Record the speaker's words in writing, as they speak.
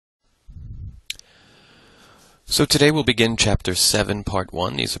So today we'll begin Chapter 7, Part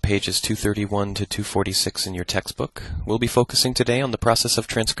 1. These are pages 231 to 246 in your textbook. We'll be focusing today on the process of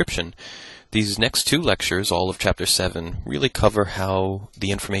transcription. These next two lectures, all of Chapter 7, really cover how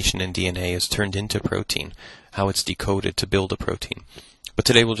the information in DNA is turned into protein, how it's decoded to build a protein. But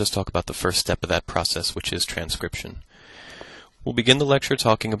today we'll just talk about the first step of that process, which is transcription. We'll begin the lecture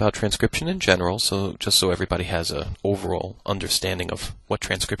talking about transcription in general, just so everybody has an overall understanding of what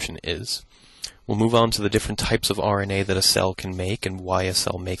transcription is. We'll move on to the different types of RNA that a cell can make and why a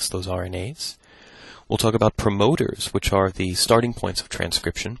cell makes those RNAs. We'll talk about promoters, which are the starting points of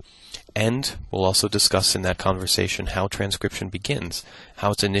transcription, and we'll also discuss in that conversation how transcription begins,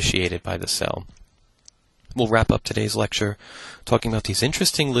 how it's initiated by the cell. We'll wrap up today's lecture talking about these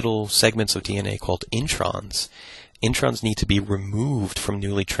interesting little segments of DNA called introns. Introns need to be removed from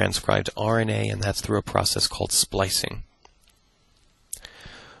newly transcribed RNA, and that's through a process called splicing.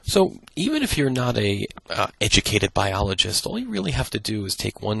 So even if you're not a educated biologist, all you really have to do is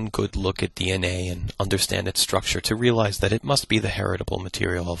take one good look at DNA and understand its structure to realize that it must be the heritable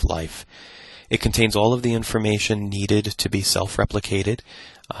material of life. It contains all of the information needed to be self-replicated.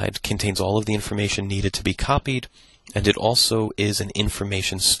 It contains all of the information needed to be copied, and it also is an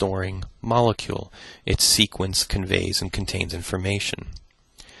information-storing molecule. Its sequence conveys and contains information.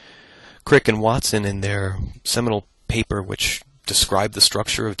 Crick and Watson, in their seminal paper, which described the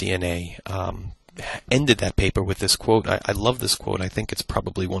structure of DNA, ended that paper with this quote. I love this quote. I think it's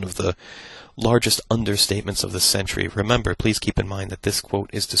probably one of the largest understatements of the century. Remember, please keep in mind that this quote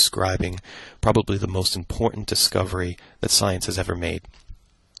is describing probably the most important discovery that science has ever made.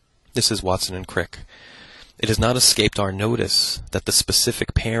 This is Watson and Crick. It has not escaped our notice that the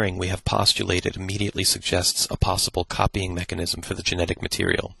specific pairing we have postulated immediately suggests a possible copying mechanism for the genetic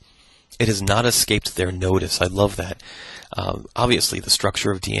material. It has not escaped their notice. I love that. Obviously, the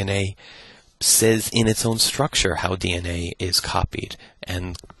structure of DNA says in its own structure how DNA is copied,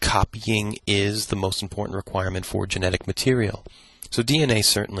 and copying is the most important requirement for genetic material. So DNA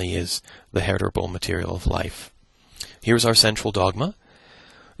certainly is the heritable material of life. Here's our central dogma.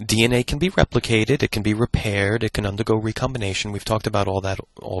 DNA can be replicated, it can be repaired, it can undergo recombination. We've talked about all that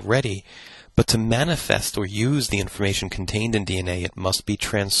already. But to manifest or use the information contained in DNA, it must be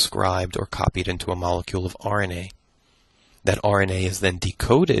transcribed or copied into a molecule of RNA. That RNA is then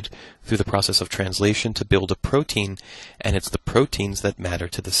decoded through the process of translation to build a protein, and it's the proteins that matter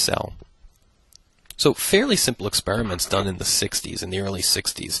to the cell. So fairly simple experiments done in the early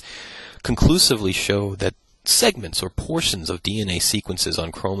 60s, conclusively show that segments or portions of DNA sequences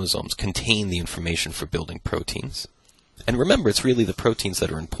on chromosomes contain the information for building proteins. And remember, it's really the proteins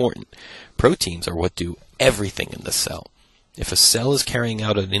that are important. Proteins are what do everything in the cell. If a cell is carrying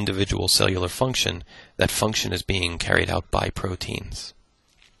out an individual cellular function, that function is being carried out by proteins.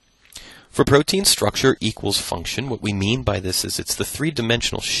 For protein, structure equals function. What we mean by this is it's the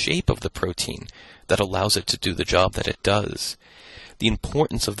three-dimensional shape of the protein that allows it to do the job that it does. The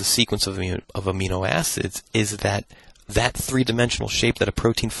importance of the sequence of amino acids is that three-dimensional shape that a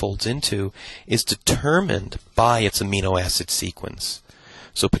protein folds into is determined by its amino acid sequence.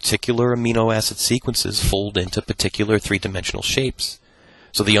 So particular amino acid sequences fold into particular three-dimensional shapes.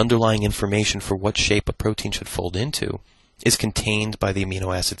 So the underlying information for what shape a protein should fold into is contained by the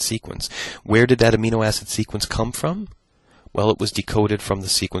amino acid sequence. Where did that amino acid sequence come from? Well, it was decoded from the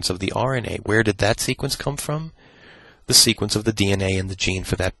sequence of the RNA. Where did that sequence come from? The sequence of the DNA and the gene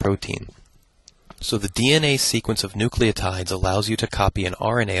for that protein. So the DNA sequence of nucleotides allows you to copy an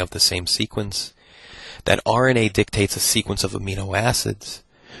RNA of the same sequence. That RNA dictates a sequence of amino acids.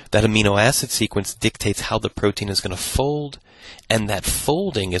 That amino acid sequence dictates how the protein is going to fold, and that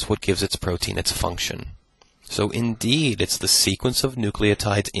folding is what gives its protein its function. So indeed, it's the sequence of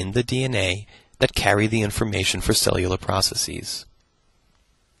nucleotides in the DNA that carry the information for cellular processes.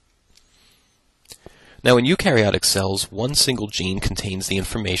 Now, in eukaryotic cells, one single gene contains the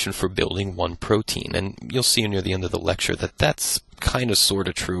information for building one protein, and you'll see near the end of the lecture that that's kind of sort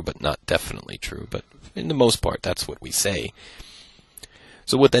of true, but not definitely true, but in the most part, that's what we say.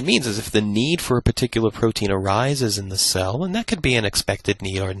 So what that means is if the need for a particular protein arises in the cell, and that could be an expected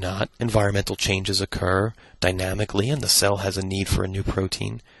need or not, environmental changes occur dynamically, and the cell has a need for a new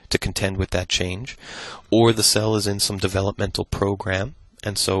protein to contend with that change, or the cell is in some developmental program,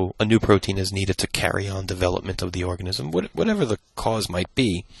 and so a new protein is needed to carry on development of the organism. Whatever the cause might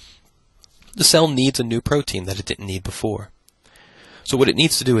be, the cell needs a new protein that it didn't need before. So what it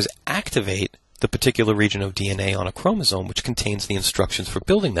needs to do is activate the particular region of DNA on a chromosome which contains the instructions for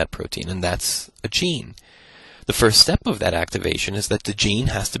building that protein, and that's a gene. The first step of that activation is that the gene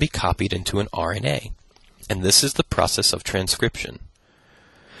has to be copied into an RNA, and this is the process of transcription.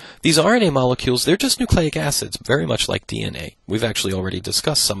 These RNA molecules, they're just nucleic acids, very much like DNA. We've actually already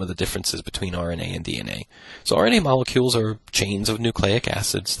discussed some of the differences between RNA and DNA. So RNA molecules are chains of nucleic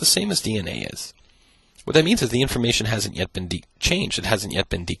acids, the same as DNA is. What that means is the information hasn't yet been changed. It hasn't yet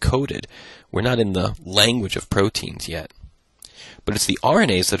been decoded. We're not in the language of proteins yet. But it's the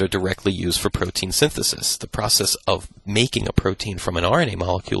RNAs that are directly used for protein synthesis. The process of making a protein from an RNA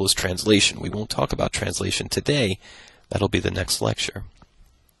molecule is translation. We won't talk about translation today. That'll be the next lecture.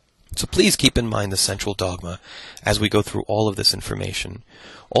 So please keep in mind the central dogma as we go through all of this information.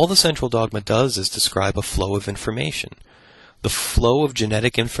 All the central dogma does is describe a flow of information. The flow of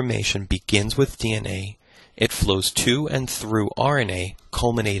genetic information begins with DNA. It flows to and through RNA,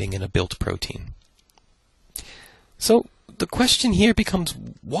 culminating in a built protein. So the question here becomes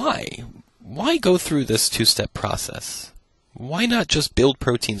why? Why go through this two-step process? Why not just build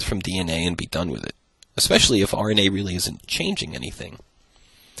proteins from DNA and be done with it? Especially if RNA really isn't changing anything.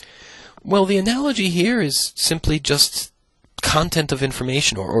 Well, the analogy here is simply just content of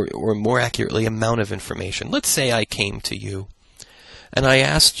information, or more accurately, amount of information. Let's say I came to you and I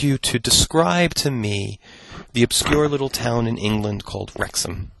asked you to describe to me the obscure little town in England called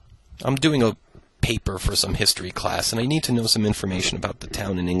Wrexham. I'm doing a paper for some history class, and I need to know some information about the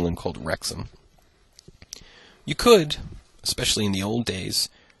town in England called Wrexham. You could, especially in the old days,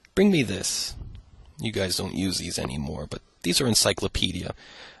 bring me this. You guys don't use these anymore, but these are encyclopedia.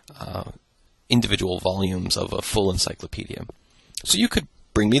 Individual volumes of a full encyclopedia. So you could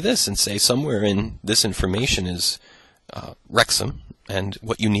bring me this and say somewhere in this information is Wrexham and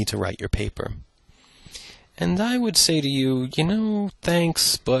what you need to write your paper. And I would say to you,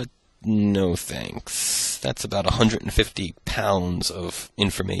 thanks, but no thanks. That's about 150 pounds of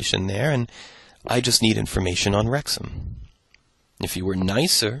information there, and I just need information on Wrexham. If you were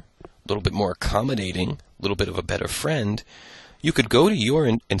nicer, a little bit more accommodating, a little bit of a better friend, you could go to your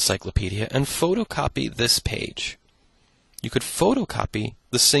encyclopedia and photocopy this page. You could photocopy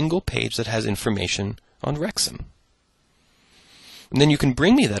the single page that has information on Wrexham. And then you can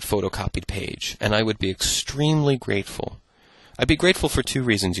bring me that photocopied page, and I would be extremely grateful. I'd be grateful for two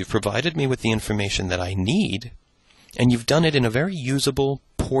reasons. You've provided me with the information that I need, and you've done it in a very usable,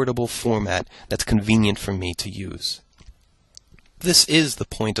 portable format that's convenient for me to use. This is the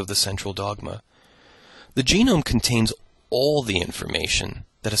point of the central dogma. The genome contains all the information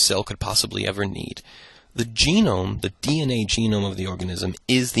that a cell could possibly ever need. The genome, the DNA genome of the organism,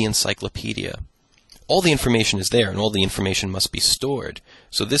 is the encyclopedia. All the information is there, and all the information must be stored.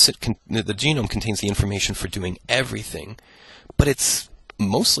 So the genome contains the information for doing everything. But it's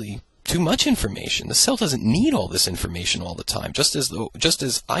mostly too much information. The cell doesn't need all this information all the time, just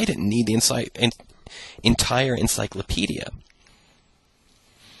as I didn't need the entire encyclopedia.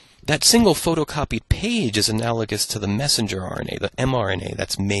 That single photocopied page is analogous to the messenger RNA, the mRNA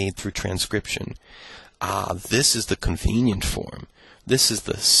that's made through transcription. This is the convenient form. This is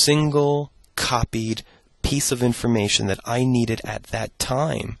the single copied piece of information that I needed at that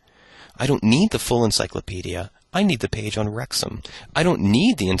time. I don't need the full encyclopedia. I need the page on Wrexham. I don't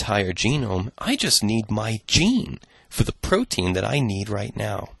need the entire genome. I just need my gene for the protein that I need right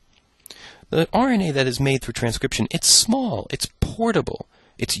now. The RNA that is made through transcription, it's small, it's portable.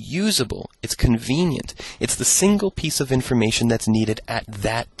 It's usable, it's convenient, it's the single piece of information that's needed at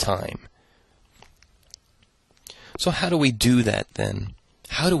that time. So how do we do that then?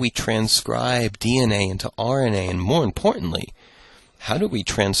 How do we transcribe DNA into RNA, and more importantly, how do we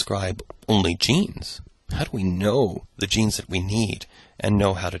transcribe only genes? How do we know the genes that we need and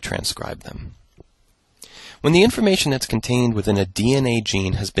know how to transcribe them? When the information that's contained within a DNA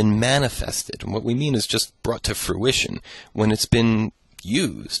gene has been manifested, and what we mean is just brought to fruition, when it's been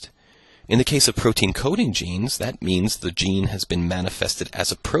used. In the case of protein coding genes, that means the gene has been manifested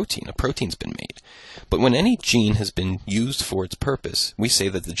as a protein's been made. But when any gene has been used for its purpose, we say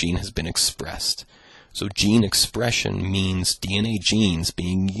that the gene has been expressed. So gene expression means DNA genes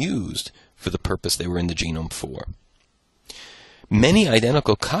being used for the purpose they were in the genome for. Many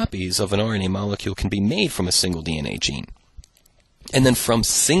identical copies of an RNA molecule can be made from a single DNA gene. And then from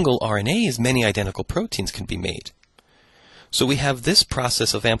single RNAs, many identical proteins can be made. So we have this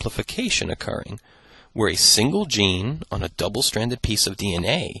process of amplification occurring, where a single gene on a double-stranded piece of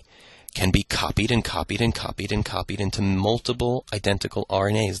DNA can be copied and copied and copied and copied into multiple identical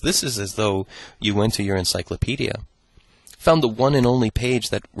RNAs. This is as though you went to your encyclopedia, found the one and only page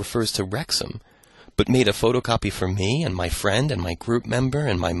that refers to Wrexham, but made a photocopy for me and my friend and my group member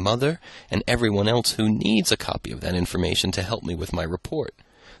and my mother and everyone else who needs a copy of that information to help me with my report.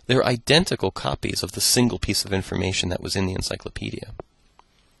 They're identical copies of the single piece of information that was in the encyclopedia.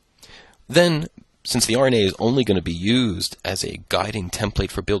 Then, since the RNA is only going to be used as a guiding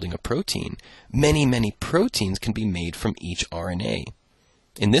template for building a protein, many, many proteins can be made from each RNA.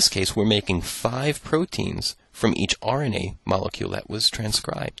 In this case, we're making 5 proteins from each RNA molecule that was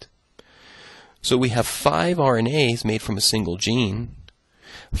transcribed. So we have 5 RNAs made from a single gene,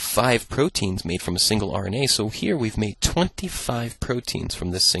 5 proteins made from a single RNA. So here we've made 25 proteins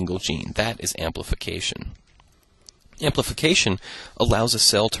from this single gene. That is amplification. Amplification allows a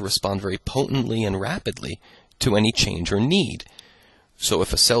cell to respond very potently and rapidly to any change or need. So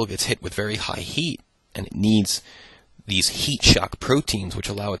if a cell gets hit with very high heat and it needs these heat shock proteins which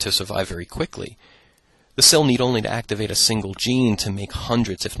allow it to survive very quickly, the cell need only to activate a single gene to make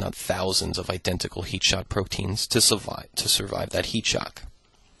hundreds, if not thousands, of identical heat shock proteins to survive that heat shock.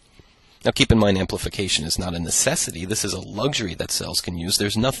 Now keep in mind, amplification is not a necessity. This is a luxury that cells can use.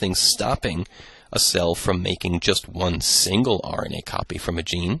 There's nothing stopping a cell from making just one single RNA copy from a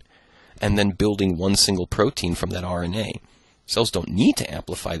gene and then building one single protein from that RNA. Cells don't need to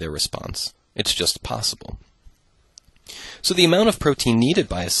amplify their response. It's just possible. So the amount of protein needed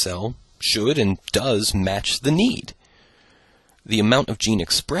by a cell should and does match the need. The amount of gene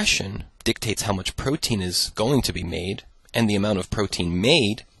expression dictates how much protein is going to be made, and the amount of protein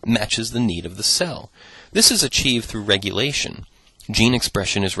made matches the need of the cell. This is achieved through regulation. Gene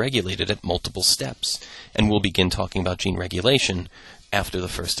expression is regulated at multiple steps, and we'll begin talking about gene regulation after the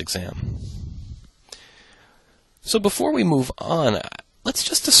first exam. So before we move on, let's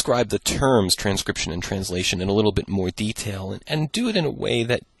just describe the terms transcription and translation in a little bit more detail and do it in a way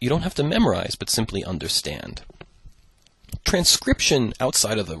that you don't have to memorize but simply understand. Transcription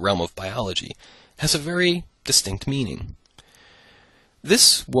outside of the realm of biology has a very distinct meaning.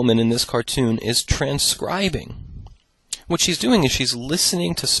 This woman in this cartoon is transcribing. What she's doing is she's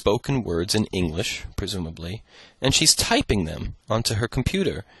listening to spoken words in English, presumably, and she's typing them onto her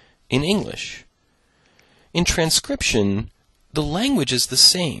computer in English. In transcription, the language is the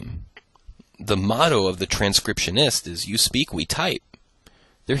same. The motto of the transcriptionist is, "You speak, we type."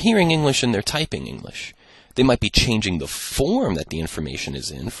 They're hearing English and they're typing English. They might be changing the form that the information is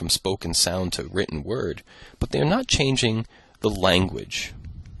in, from spoken sound to written word, but they're not changing the language.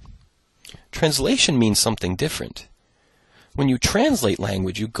 Translation means something different. When you translate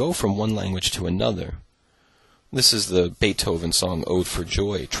language, you go from one language to another. This is the Beethoven song Ode for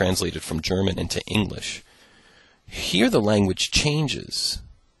Joy, translated from German into English. Here the language changes.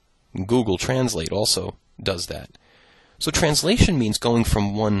 Google Translate also does that. So translation means going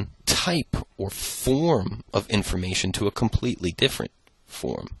from one type or form of information to a completely different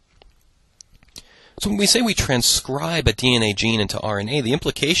form. So when we say we transcribe a DNA gene into RNA, the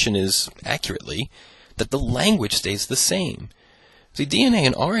implication is, accurately, that the language stays the same. See, DNA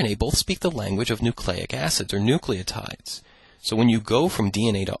and RNA both speak the language of nucleic acids or nucleotides. So when you go from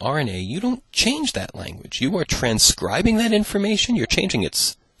DNA to RNA, you don't change that language. You are transcribing that information, you're changing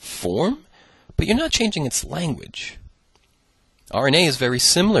its form, but you're not changing its language. RNA is very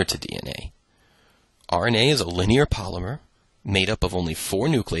similar to DNA. RNA is a linear polymer made up of only 4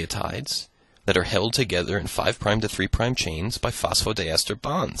 nucleotides that are held together in 5' to 3' chains by phosphodiester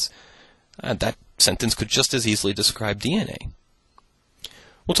bonds. That sentence could just as easily describe DNA.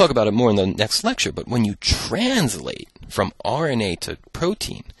 We'll talk about it more in the next lecture, but when you translate from RNA to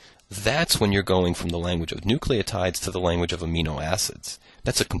protein, that's when you're going from the language of nucleotides to the language of amino acids.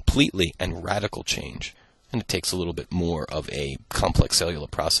 That's a completely and radical change, and it takes a little bit more of a complex cellular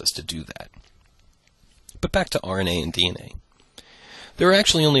process to do that. But back to RNA and DNA. There are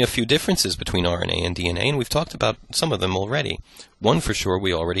actually only a few differences between RNA and DNA, and we've talked about some of them already. One for sure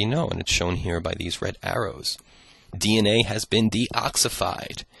we already know, and it's shown here by these red arrows. DNA has been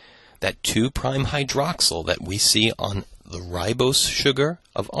deoxified. That 2' hydroxyl that we see on the ribose sugar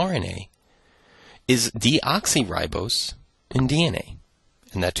of RNA is deoxyribose in DNA.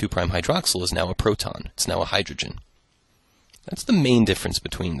 And that 2' hydroxyl is now a proton. It's now a hydrogen. That's the main difference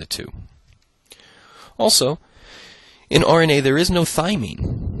between the two. Also, in RNA there is no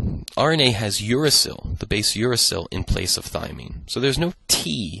thymine. RNA has uracil, the base uracil, in place of thymine. So there's no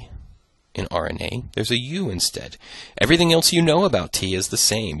T in RNA. There's a U instead. Everything else you know about T is the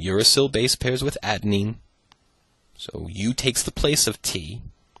same. Uracil base pairs with adenine. So U takes the place of T,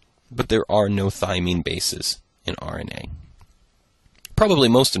 but there are no thymine bases in RNA. Probably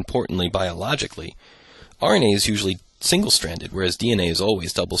most importantly, biologically, RNA is usually single-stranded, whereas DNA is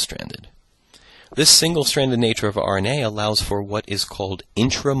always double-stranded. This single-stranded nature of RNA allows for what is called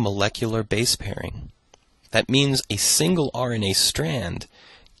intramolecular base pairing. That means a single RNA strand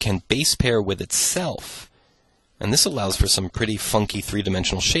can base pair with itself, and this allows for some pretty funky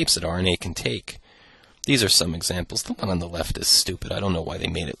three-dimensional shapes that RNA can take. These are some examples. The one on the left is stupid. I don't know why they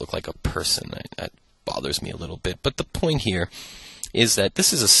made it look like a person. That bothers me a little bit. But the point here is that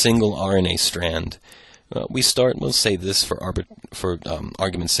this is a single RNA strand. We'll say this for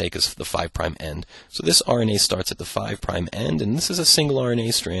argument's sake is the 5' end. So this RNA starts at the 5' end, and this is a single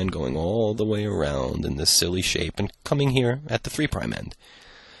RNA strand going all the way around in this silly shape and coming here at the 3' end.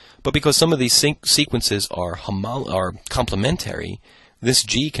 But because some of these sequences are complementary, this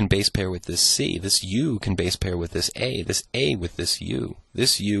G can base pair with this C, this U can base pair with this A with this U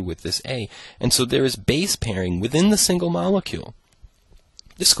with this A, and so there is base pairing within the single molecule.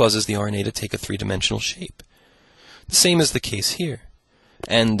 This causes the RNA to take a three-dimensional shape. The same is the case here.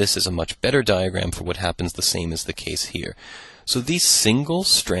 And this is a much better diagram for what happens. The same is the case here. So these single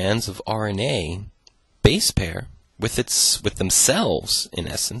strands of RNA base pair with themselves, in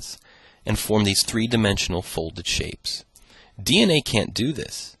essence, and form these three-dimensional folded shapes. DNA can't do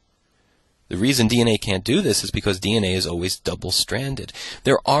this. The reason DNA can't do this is because DNA is always double-stranded.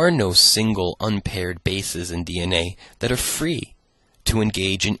 There are no single unpaired bases in DNA that are free to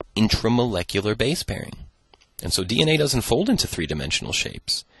engage in intramolecular base pairing. And so DNA doesn't fold into three-dimensional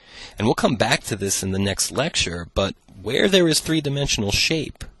shapes. And we'll come back to this in the next lecture, but where there is three-dimensional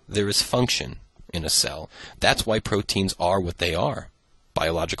shape, there is function in a cell. That's why proteins are what they are,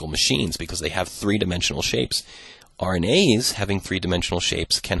 biological machines, because they have three-dimensional shapes. RNAs having three-dimensional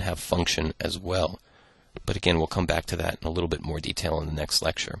shapes can have function as well. But again, we'll come back to that in a little bit more detail in the next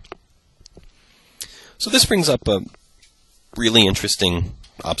lecture. So this brings up a really interesting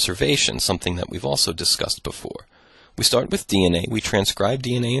observation, something that we've also discussed before. We start with DNA, we transcribe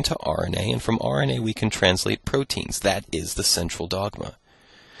DNA into RNA, and from RNA we can translate proteins. That is the central dogma.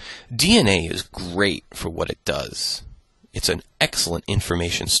 DNA is great for what it does. It's an excellent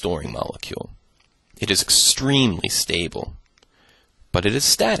information storing molecule. It is extremely stable, but it is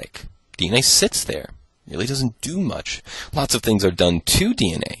static. DNA sits there, really doesn't do much. Lots of things are done to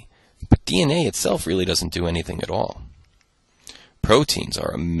DNA, but DNA itself really doesn't do anything at all. Proteins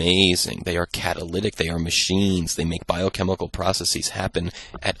are amazing. They are catalytic. They are machines. They make biochemical processes happen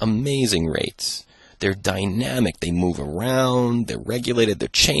at amazing rates. They're dynamic. They move around. They're regulated. They're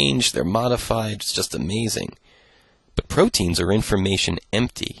changed. They're modified. It's just amazing. But proteins are information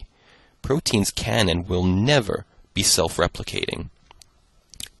empty. Proteins can and will never be self-replicating.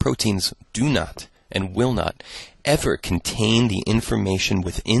 Proteins do not and will not ever contain the information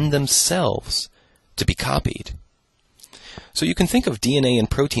within themselves to be copied. So you can think of DNA and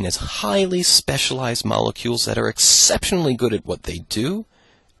protein as highly specialized molecules that are exceptionally good at what they do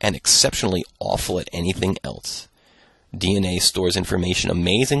and exceptionally awful at anything else. DNA stores information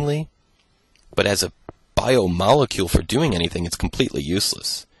amazingly, but as a biomolecule for doing anything, it's completely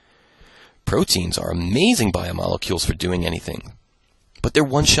useless. Proteins are amazing biomolecules for doing anything, but they're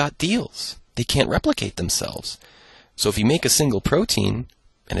one-shot deals. They can't replicate themselves. So if you make a single protein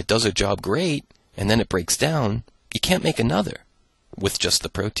and it does a job great and then it breaks down, you can't make another with just the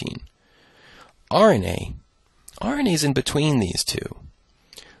protein. RNA is in between these two.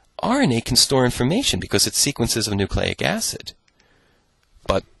 RNA can store information because it's sequences of nucleic acid.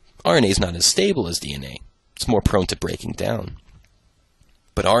 But RNA is not as stable as DNA. It's more prone to breaking down.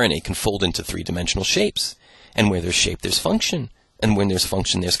 But RNA can fold into three-dimensional shapes. And where there's shape, there's function. And when there's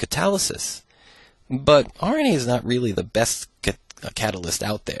function, there's catalysis. But RNA is not really the best catalyst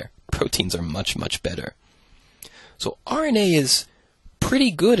out there. Proteins are much, much better. So RNA is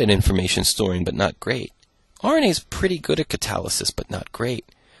pretty good at information storing, but not great. RNA is pretty good at catalysis, but not great.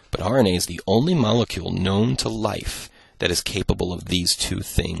 But RNA is the only molecule known to life that is capable of these two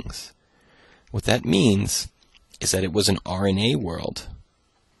things. What that means is that it was an RNA world.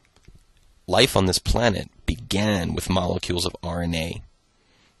 Life on this planet began with molecules of RNA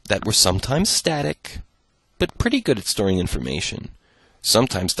that were sometimes static, but pretty good at storing information,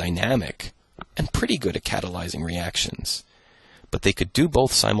 sometimes dynamic, and pretty good at catalyzing reactions. But they could do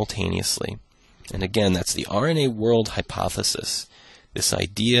both simultaneously. And again, that's the RNA world hypothesis. This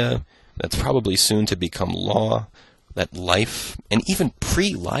idea that's probably soon to become law, that life, and even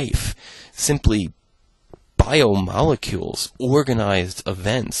pre-life, simply biomolecules, organized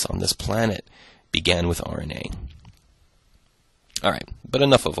events on this planet, began with RNA. All right, but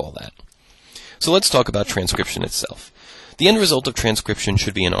enough of all that. So let's talk about transcription itself. The end result of transcription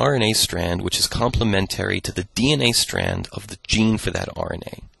should be an RNA strand which is complementary to the DNA strand of the gene for that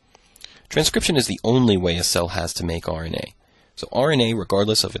RNA. Transcription is the only way a cell has to make RNA. So RNA,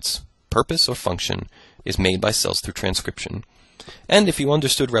 regardless of its purpose or function, is made by cells through transcription. And if you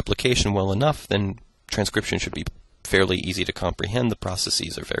understood replication well enough, then transcription should be fairly easy to comprehend. The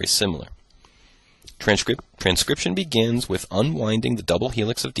processes are very similar. Transcription begins with unwinding the double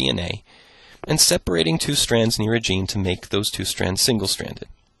helix of DNA and separating two strands near a gene to make those two strands single-stranded.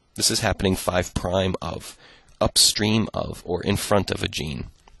 This is happening 5' of, upstream of, or in front of a gene.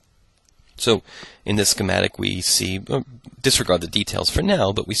 So in this schematic we see, disregard the details for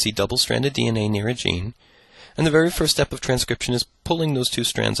now, but we see double-stranded DNA near a gene, and the very first step of transcription is pulling those two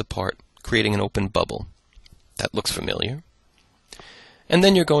strands apart, creating an open bubble. That looks familiar. And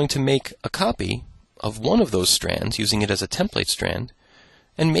then you're going to make a copy of one of those strands, using it as a template strand,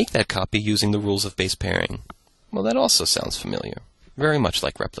 and make that copy using the rules of base pairing. Well, that also sounds familiar, very much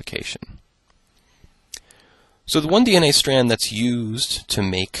like replication. So the one DNA strand that's used to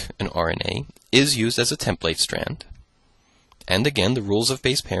make an RNA is used as a template strand. And again, the rules of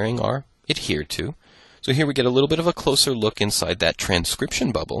base pairing are adhered to. So here we get a little bit of a closer look inside that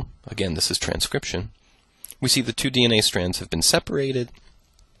transcription bubble. Again, this is transcription. We see the two DNA strands have been separated,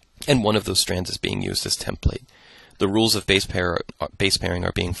 and one of those strands is being used as template. The rules of base pairing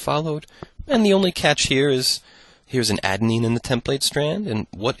are being followed, and the only catch here is here's an adenine in the template strand, and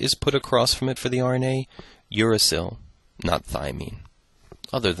what is put across from it for the RNA? Uracil, not thymine.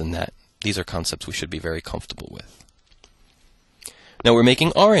 Other than that, these are concepts we should be very comfortable with. Now we're making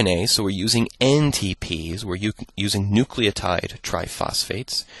RNA, so we're using NTPs. We're using nucleotide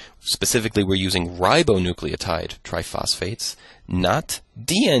triphosphates. Specifically, we're using ribonucleotide triphosphates, not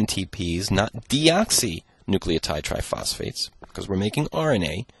DNTPs, not deoxynucleotide triphosphates, because we're making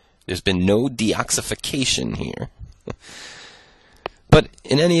RNA. There's been no deoxification here. But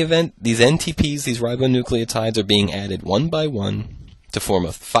in any event, these NTPs, these ribonucleotides, are being added one by one to form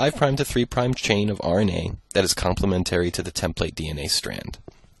a 5' to 3' chain of RNA that is complementary to the template DNA strand.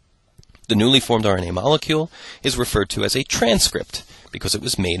 The newly formed RNA molecule is referred to as a transcript because it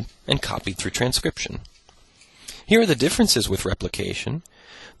was made and copied through transcription. Here are the differences with replication.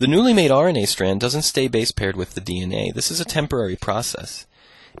 The newly made RNA strand doesn't stay base paired with the DNA. This is a temporary process.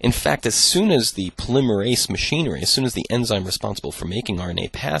 In fact, as soon as the polymerase machinery, as soon as the enzyme responsible for making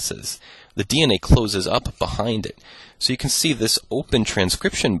RNA passes, the DNA closes up behind it. So you can see this open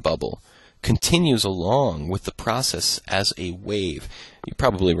transcription bubble continues along with the process as a wave. You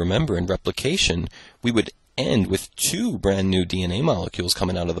probably remember in replication, we would end with two brand new DNA molecules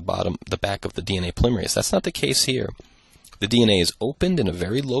coming out of the back of the DNA polymerase. That's not the case here. The DNA is opened in a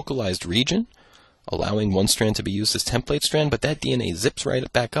very localized region, allowing one strand to be used as template strand, but that DNA zips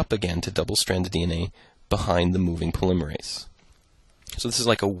right back up again to double-stranded DNA behind the moving polymerase. So this is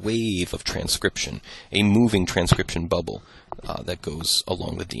like a wave of transcription, a moving transcription bubble that goes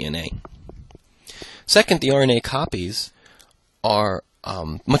along the DNA. Second, the RNA copies are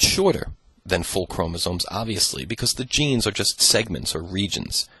much shorter than full chromosomes, obviously, because the genes are just segments or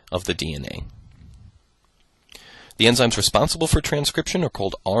regions of the DNA. The enzymes responsible for transcription are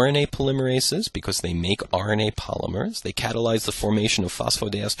called RNA polymerases because they make RNA polymers. They catalyze the formation of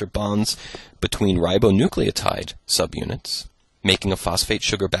phosphodiester bonds between ribonucleotide subunits, making a phosphate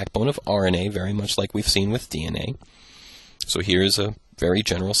sugar backbone of RNA, very much like we've seen with DNA. So here's a very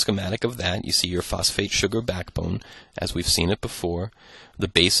general schematic of that. You see your phosphate sugar backbone, as we've seen it before. The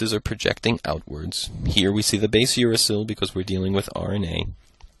bases are projecting outwards. Here we see the base uracil because we're dealing with RNA.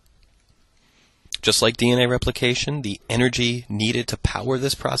 Just like DNA replication, the energy needed to power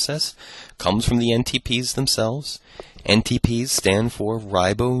this process comes from the NTPs themselves. NTPs stand for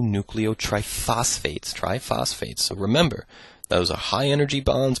ribonucleotrophosphates, triphosphates. So remember, those are high-energy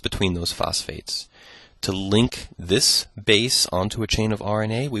bonds between those phosphates. To link this base onto a chain of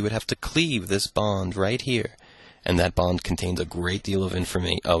RNA, we would have to cleave this bond right here. And that bond contains a great deal of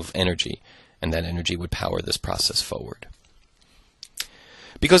energy, and that energy would power this process forward.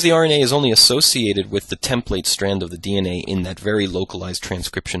 Because the RNA is only associated with the template strand of the DNA in that very localized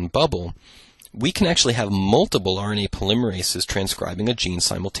transcription bubble, we can actually have multiple RNA polymerases transcribing a gene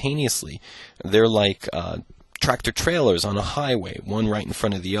simultaneously. They're like tractor trailers on a highway, one right in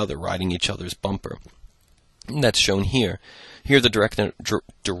front of the other, riding each other's bumper. And that's shown here. Here the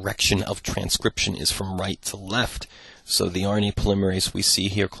direction of transcription is from right to left. So the RNA polymerase we see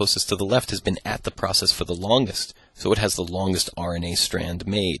here closest to the left has been at the process for the longest. So it has the longest RNA strand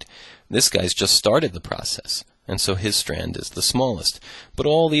made. This guy's just started the process, and so his strand is the smallest. But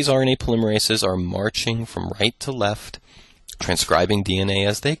all these RNA polymerases are marching from right to left, transcribing DNA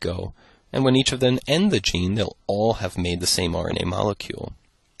as they go, and when each of them end the gene, they'll all have made the same RNA molecule.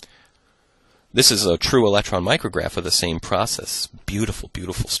 This is a true electron micrograph of the same process. Beautiful,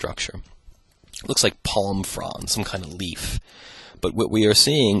 beautiful structure. It looks like palm frond, some kind of leaf. But what we are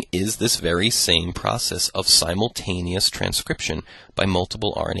seeing is this very same process of simultaneous transcription by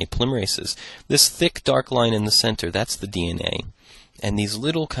multiple RNA polymerases. This thick dark line in the center, that's the DNA. And these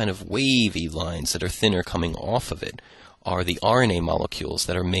little kind of wavy lines that are thinner coming off of it are the RNA molecules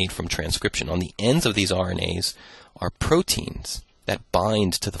that are made from transcription. On the ends of these RNAs are proteins that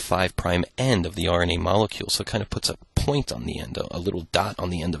bind to the 5' end of the RNA molecule. So it kind of puts a point on the end, a little dot on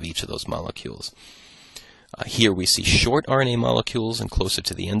the end of each of those molecules. Here we see short RNA molecules, and closer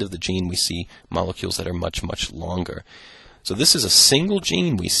to the end of the gene we see molecules that are much, much longer. So this is a single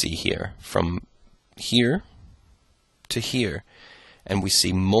gene we see here, from here to here. And we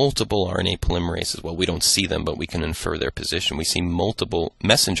see multiple RNA polymerases. Well, we don't see them, but we can infer their position. We see multiple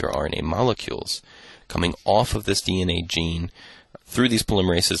messenger RNA molecules coming off of this DNA gene through these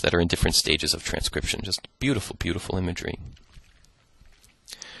polymerases that are in different stages of transcription. Just beautiful, beautiful imagery.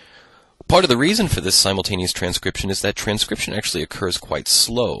 Part of the reason for this simultaneous transcription is that transcription actually occurs quite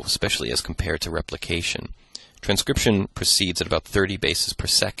slow, especially as compared to replication. Transcription proceeds at about 30 bases per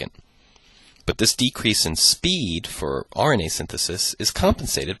second. But this decrease in speed for RNA synthesis is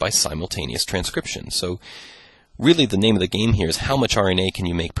compensated by simultaneous transcription. So really the name of the game here is how much RNA can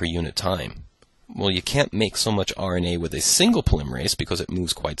you make per unit time? Well, you can't make so much RNA with a single polymerase because it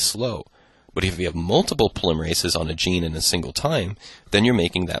moves quite slow. But if you have multiple polymerases on a gene in a single time, then you're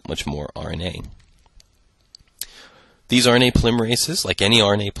making that much more RNA. These RNA polymerases, like any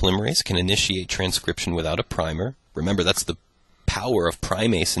RNA polymerase, can initiate transcription without a primer. Remember, that's the power of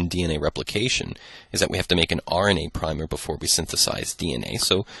primase in DNA replication, is that we have to make an RNA primer before we synthesize DNA,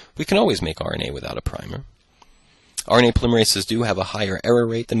 so we can always make RNA without a primer. RNA polymerases do have a higher error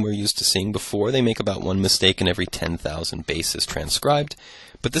rate than we're used to seeing before. They make about one mistake in every 10,000 bases transcribed,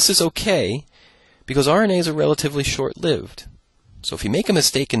 but this is okay because RNAs are relatively short-lived. So if you make a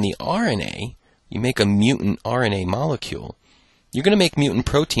mistake in the RNA, you make a mutant RNA molecule. You're going to make mutant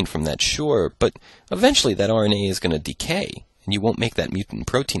protein from that, sure, but eventually that RNA is going to decay, and you won't make that mutant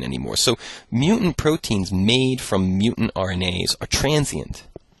protein anymore. So mutant proteins made from mutant RNAs are transient.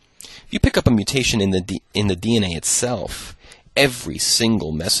 If you pick up a mutation in the DNA itself, every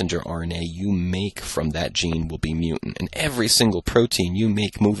single messenger RNA you make from that gene will be mutant, and every single protein you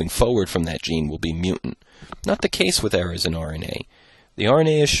make moving forward from that gene will be mutant. Not the case with errors in RNA. The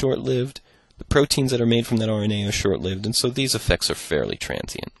RNA is short-lived, the proteins that are made from that RNA are short-lived, and so these effects are fairly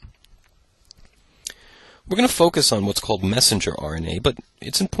transient. We're going to focus on what's called messenger RNA, but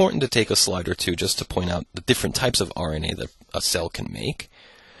it's important to take a slide or two just to point out the different types of RNA that a cell can make.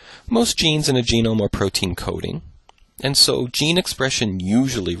 Most genes in a genome are protein coding, and so gene expression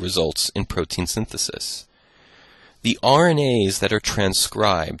usually results in protein synthesis. The RNAs that are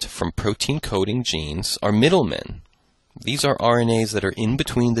transcribed from protein coding genes are middlemen. These are RNAs that are in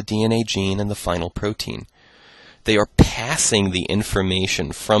between the DNA gene and the final protein. They are passing the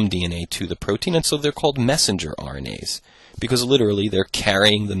information from DNA to the protein, and so they're called messenger RNAs, because literally they're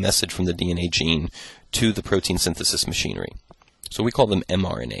carrying the message from the DNA gene to the protein synthesis machinery. So we call them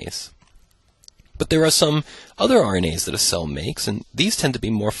mRNAs. But there are some other RNAs that a cell makes, and these tend to be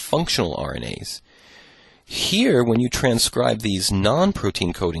more functional RNAs. Here, when you transcribe these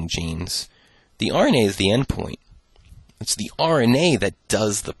non-protein coding genes, the RNA is the endpoint. It's the RNA that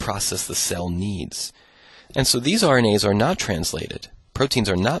does the process the cell needs. And so these RNAs are not translated. Proteins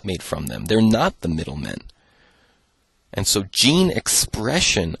are not made from them. They're not the middlemen. And so gene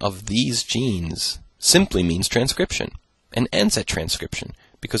expression of these genes simply means transcription and ends at transcription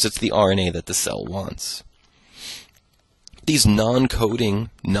because it's the RNA that the cell wants. These non-coding,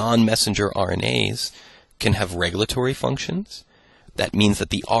 non-messenger RNAs can have regulatory functions. That means that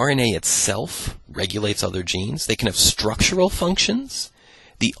the RNA itself regulates other genes. They can have structural functions.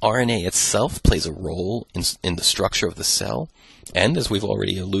 The RNA itself plays a role in the structure of the cell. And, as we've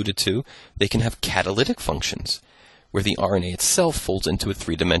already alluded to, they can have catalytic functions, where the RNA itself folds into a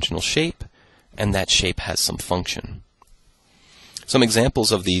three-dimensional shape, and that shape has some function. Some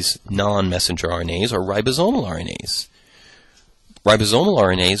examples of these non-messenger RNAs are ribosomal RNAs. Ribosomal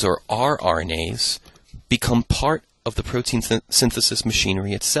RNAs, or rRNAs, become part of the protein synthesis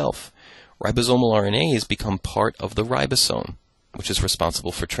machinery itself. Ribosomal RNAs become part of the ribosome, which is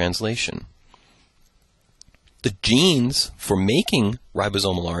responsible for translation. The genes for making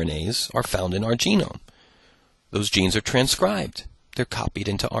ribosomal RNAs are found in our genome. Those genes are transcribed. They're copied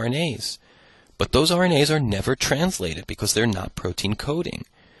into RNAs. But those RNAs are never translated because they're not protein coding.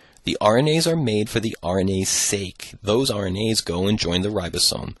 The RNAs are made for the RNA's sake. Those RNAs go and join the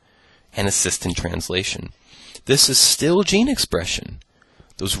ribosome and assist in translation. This is still gene expression.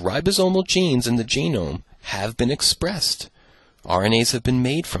 Those ribosomal genes in the genome have been expressed. RNAs have been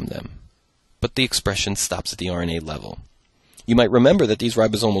made from them. But the expression stops at the RNA level. You might remember that these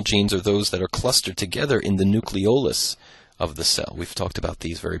ribosomal genes are those that are clustered together in the nucleolus of the cell. We've talked about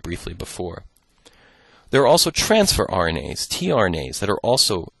these very briefly before. There are also transfer RNAs, tRNAs, that are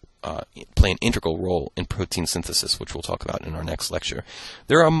also play an integral role in protein synthesis, which we'll talk about in our next lecture.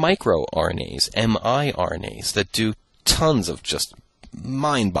 There are microRNAs, miRNAs, that do tons of just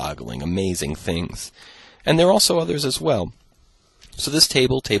mind-boggling, amazing things. And there are also others as well. So this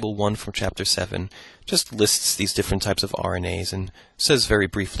table, Table 1 from Chapter 7, just lists these different types of RNAs and says very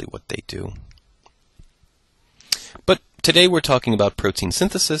briefly what they do. But today we're talking about protein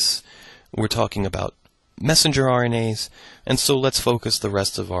synthesis, we're talking about messenger RNAs, and so let's focus the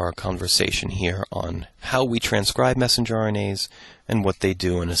rest of our conversation here on how we transcribe messenger RNAs and what they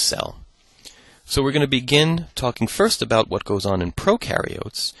do in a cell. So we're going to begin talking first about what goes on in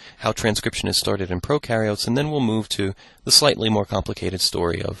prokaryotes, how transcription is started in prokaryotes, and then we'll move to the slightly more complicated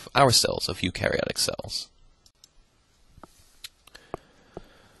story of our cells, of eukaryotic cells.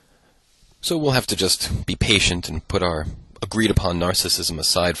 So we'll have to just be patient and put our agreed-upon narcissism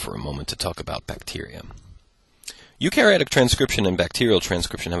aside for a moment to talk about bacteria. Eukaryotic transcription and bacterial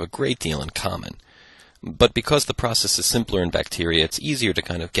transcription have a great deal in common. But because the process is simpler in bacteria, it's easier to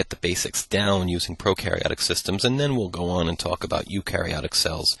kind of get the basics down using prokaryotic systems, and then we'll go on and talk about eukaryotic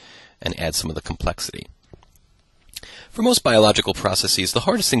cells and add some of the complexity. For most biological processes, the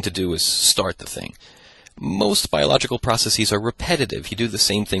hardest thing to do is start the thing. Most biological processes are repetitive. You do the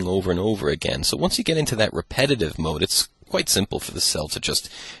same thing over and over again. So once you get into that repetitive mode, it's quite simple for the cell to just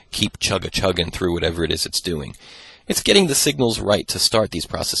keep chugga-chugging through whatever it is it's doing. It's getting the signals right to start these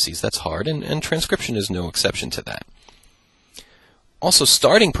processes that's hard, and transcription is no exception to that. Also,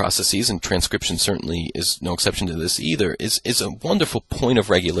 starting processes, and transcription certainly is no exception to this either, is a wonderful point of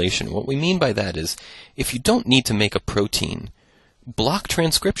regulation. What we mean by that is, if you don't need to make a protein, block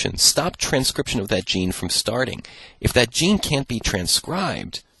transcription. Stop transcription of that gene from starting. If that gene can't be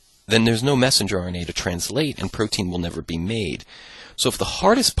transcribed, then there's no messenger RNA to translate, and protein will never be made. So if the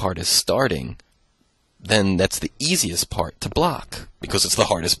hardest part is starting, then that's the easiest part to block, because it's the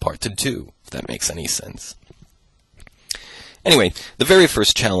hardest part to do, if that makes any sense. Anyway, the very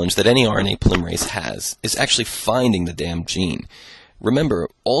first challenge that any RNA polymerase has is actually finding the damn gene. Remember,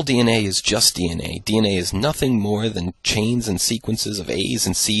 all DNA is just DNA. DNA is nothing more than chains and sequences of A's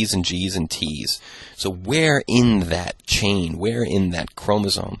and C's and G's and T's. So where in that chain, where in that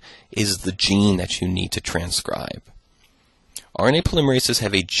chromosome is the gene that you need to transcribe? RNA polymerases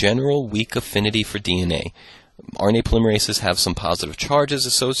have a general weak affinity for DNA. RNA polymerases have some positive charges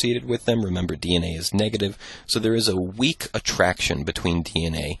associated with them. Remember, DNA is negative, so there is a weak attraction between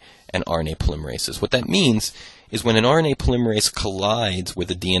DNA and RNA polymerases. What that means is when an RNA polymerase collides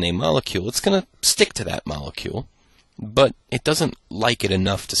with a DNA molecule, it's going to stick to that molecule, but it doesn't like it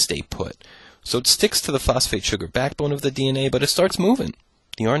enough to stay put. So it sticks to the phosphate sugar backbone of the DNA, but it starts moving.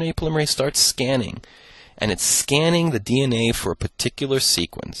 The RNA polymerase starts scanning, and it's scanning the DNA for a particular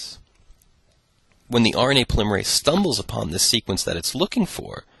sequence. When the RNA polymerase stumbles upon the sequence that it's looking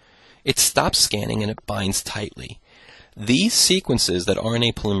for, it stops scanning and it binds tightly. These sequences that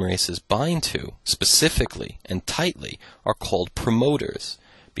RNA polymerases bind to, specifically and tightly, are called promoters,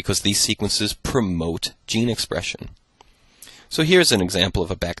 because these sequences promote gene expression. So here's an example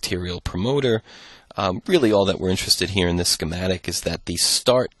of a bacterial promoter. Really all that we're interested here in this schematic is that the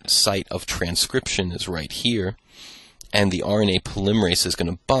start site of transcription is right here, and the RNA polymerase is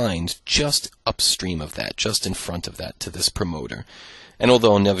going to bind just upstream of that, just in front of that, to this promoter. And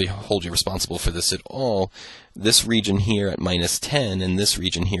although I'll never hold you responsible for this at all, this region here at -10 and this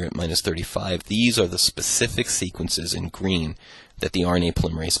region here at -35, these are the specific sequences in green that the RNA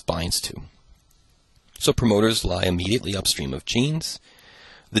polymerase binds to. So promoters lie immediately upstream of genes.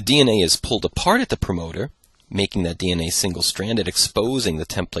 The DNA is pulled apart at the promoter, making that DNA single-stranded, exposing the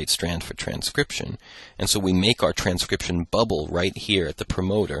template strand for transcription. And so we make our transcription bubble right here at the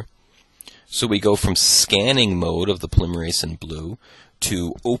promoter. So we go from scanning mode of the polymerase in blue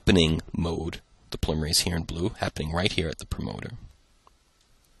to opening mode, the polymerase here in blue, happening right here at the promoter.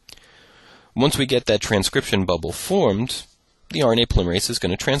 Once we get that transcription bubble formed, the RNA polymerase is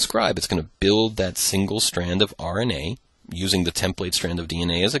going to transcribe. It's going to build that single strand of RNA, using the template strand of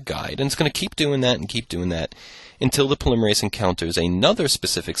DNA as a guide, and it's going to keep doing that and keep doing that until the polymerase encounters another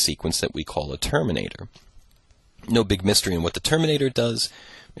specific sequence that we call a terminator. No big mystery in what the terminator does.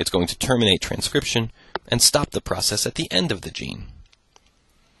 It's going to terminate transcription and stop the process at the end of the gene.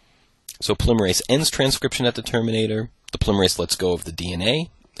 So polymerase ends transcription at the terminator. The polymerase lets go of the DNA.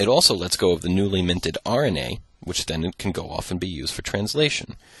 It also lets go of the newly minted RNA, which then it can go off and be used for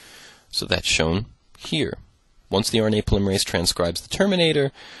translation. So that's shown here. Once the RNA polymerase transcribes the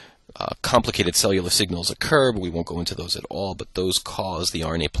terminator, complicated cellular signals occur, but we won't go into those at all, but those cause the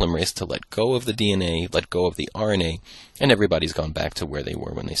RNA polymerase to let go of the DNA, let go of the RNA, and everybody's gone back to where they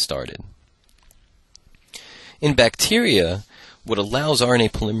were when they started. In bacteria, what allows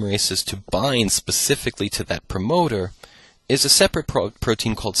RNA polymerases to bind specifically to that promoter is a separate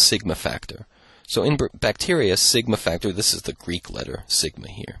protein called sigma factor. So in bacteria, sigma factor, this is the Greek letter sigma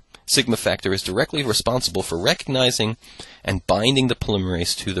here. Sigma factor is directly responsible for recognizing and binding the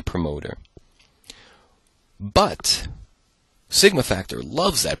polymerase to the promoter. But sigma factor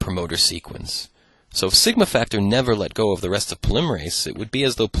loves that promoter sequence. So if sigma factor never let go of the rest of polymerase, it would be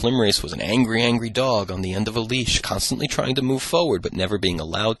as though polymerase was an angry, angry dog on the end of a leash, constantly trying to move forward but never being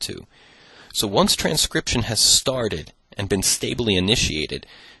allowed to. So once transcription has started and been stably initiated,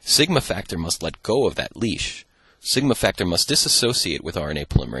 sigma factor must let go of that leash. Sigma factor must disassociate with RNA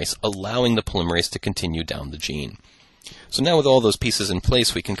polymerase, allowing the polymerase to continue down the gene. So now with all those pieces in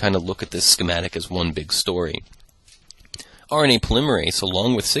place, we can kind of look at this schematic as one big story. RNA polymerase,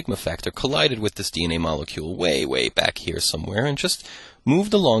 along with sigma factor, collided with this DNA molecule way, way back here somewhere and just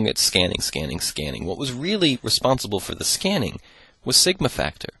moved along it, scanning, scanning, scanning. What was really responsible for the scanning was sigma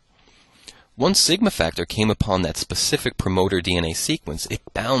factor. Once sigma factor came upon that specific promoter DNA sequence, it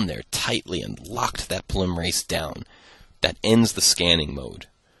bound there tightly and locked that polymerase down. That ends the scanning mode.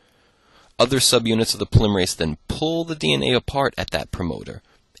 Other subunits of the polymerase then pull the DNA apart at that promoter,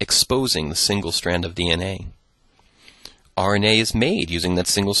 exposing the single strand of DNA. RNA is made using that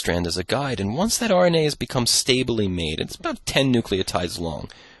single strand as a guide, and once that RNA has become stably made, it's about 10 nucleotides long.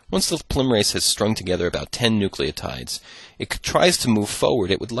 Once the polymerase has strung together about 10 nucleotides, it tries to move forward.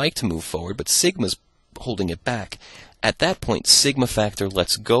 It would like to move forward, but sigma's holding it back. At that point, sigma factor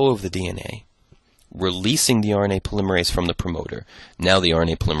lets go of the DNA, releasing the RNA polymerase from the promoter. Now the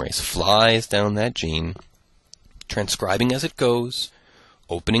RNA polymerase flies down that gene, transcribing as it goes,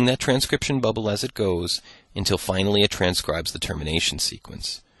 opening that transcription bubble as it goes, until finally it transcribes the termination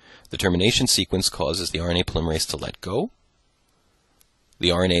sequence. The termination sequence causes the RNA polymerase to let go. The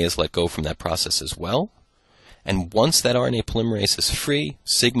RNA is let go from that process as well. And once that RNA polymerase is free,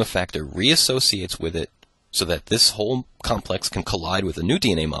 sigma factor reassociates with it so that this whole complex can collide with a new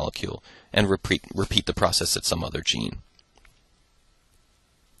DNA molecule and repeat the process at some other gene.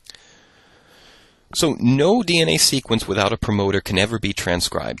 So no DNA sequence without a promoter can ever be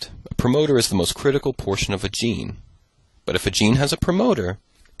transcribed. A promoter is the most critical portion of a gene. But if a gene has a promoter,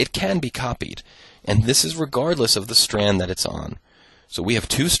 it can be copied. And this is regardless of the strand that it's on. So we have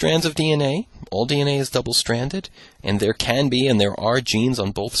two strands of DNA. All DNA is double-stranded. And there can be and there are genes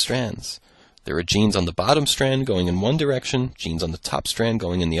on both strands. There are genes on the bottom strand going in one direction, genes on the top strand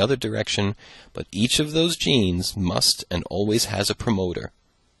going in the other direction. But each of those genes must and always has a promoter.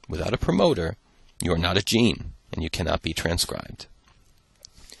 Without a promoter, you are not a gene, and you cannot be transcribed.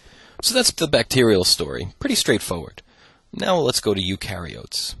 So that's the bacterial story. Pretty straightforward. Now let's go to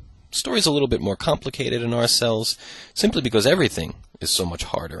eukaryotes. The story's a little bit more complicated in our cells, simply because everything is so much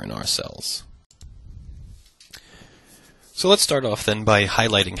harder in our cells. So let's start off then by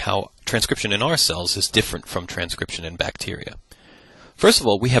highlighting how transcription in our cells is different from transcription in bacteria. First of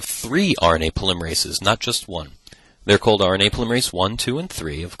all, we have 3 RNA polymerases, not just one. They're called RNA polymerase 1, 2, and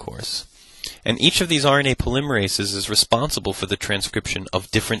 3, of course. And each of these RNA polymerases is responsible for the transcription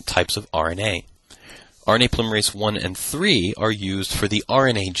of different types of RNA. RNA polymerase 1 and 3 are used for the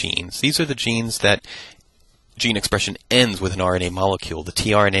RNA genes. These are the genes that gene expression ends with an RNA molecule, the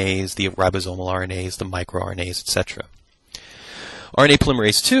tRNAs, the ribosomal RNAs, the microRNAs, etc. RNA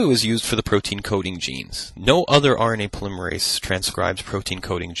polymerase 2 is used for the protein coding genes. No other RNA polymerase transcribes protein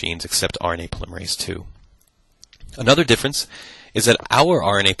coding genes except RNA polymerase 2. Another difference is that our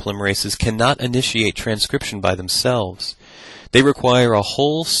RNA polymerases cannot initiate transcription by themselves. They require a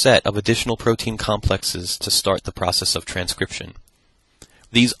whole set of additional protein complexes to start the process of transcription.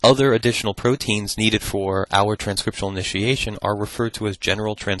 These other additional proteins needed for our transcriptional initiation are referred to as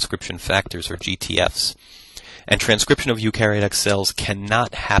general transcription factors, or GTFs. And transcription of eukaryotic cells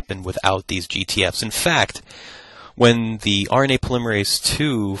cannot happen without these GTFs. In fact, when the RNA polymerase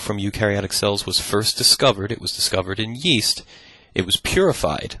 2 from eukaryotic cells was first discovered, it was discovered in yeast. It was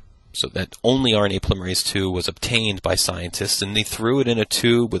purified so that only RNA polymerase 2 was obtained by scientists, and they threw it in a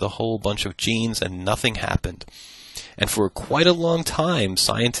tube with a whole bunch of genes and nothing happened. And for quite a long time,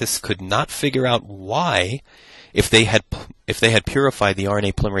 scientists could not figure out why, if they had purified the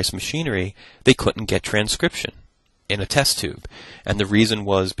RNA polymerase machinery, they couldn't get transcription in a test tube. And the reason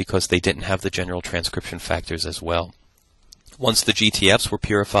was because they didn't have the general transcription factors as well. Once the GTFs were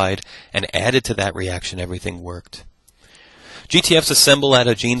purified and added to that reaction, everything worked. GTFs assemble at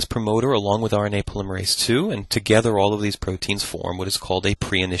a gene's promoter along with RNA polymerase 2, and together all of these proteins form what is called a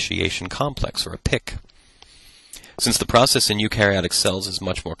pre-initiation complex, or a PIC. Since the process in eukaryotic cells is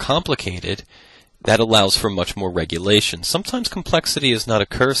much more complicated, that allows for much more regulation. Sometimes complexity is not a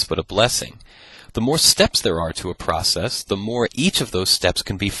curse, but a blessing. The more steps there are to a process, the more each of those steps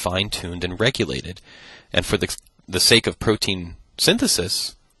can be fine-tuned and regulated. And for the sake of protein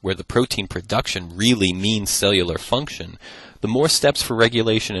synthesis, where the protein production really means cellular function, the more steps for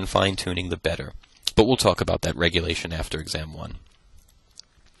regulation and fine-tuning, the better. But we'll talk about that regulation after Exam 1.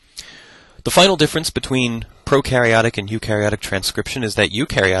 The final difference between prokaryotic and eukaryotic transcription is that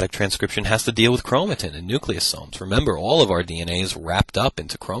eukaryotic transcription has to deal with chromatin and nucleosomes. Remember, all of our DNA is wrapped up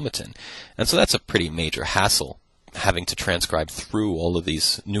into chromatin, and so that's a pretty major hassle, having to transcribe through all of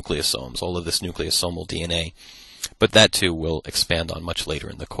these nucleosomes, all of this nucleosomal DNA. But that too we'll expand on much later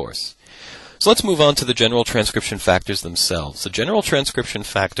in the course. So let's move on to the general transcription factors themselves. The general transcription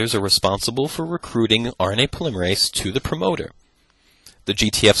factors are responsible for recruiting RNA polymerase to the promoter. The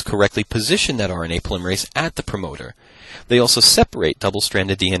GTFs correctly position that RNA polymerase at the promoter. They also separate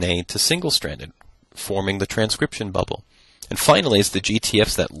double-stranded DNA to single-stranded, forming the transcription bubble. And finally, it's the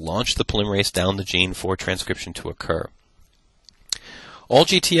GTFs that launch the polymerase down the gene for transcription to occur. All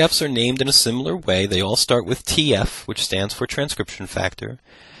GTFs are named in a similar way. They all start with TF, which stands for transcription factor.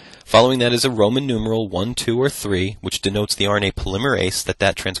 Following that is a Roman numeral 1, 2, or 3, which denotes the RNA polymerase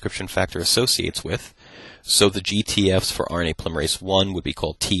that transcription factor associates with. So the GTFs for RNA polymerase 1 would be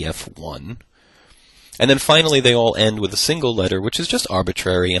called TF1. And then finally they all end with a single letter, which is just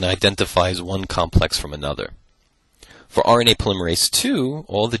arbitrary and identifies one complex from another. For RNA polymerase 2,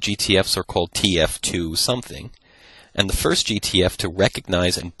 all the GTFs are called TF2 something. And the first GTF to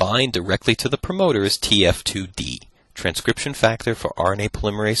recognize and bind directly to the promoter is TF2D, transcription factor for RNA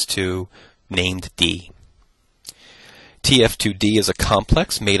polymerase 2, named D. TF2D is a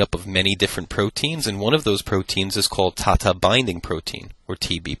complex made up of many different proteins, and one of those proteins is called Tata binding protein, or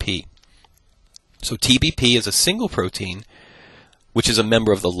TBP. So TBP is a single protein, which is a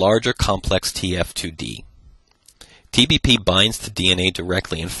member of the larger complex TF2D. TBP binds to DNA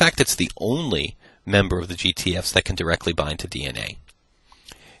directly. In fact, it's the only member of the GTFs that can directly bind to DNA.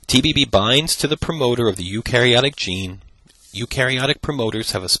 TBP binds to the promoter of the eukaryotic gene. Eukaryotic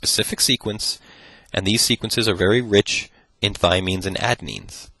promoters have a specific sequence, and these sequences are very rich in thymines and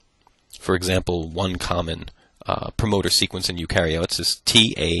adenines. For example, one common promoter sequence in eukaryotes is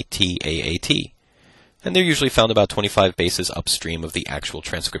TATAAT, and they're usually found about 25 bases upstream of the actual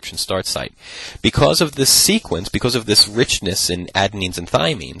transcription start site. Because of this sequence, because of this richness in adenines and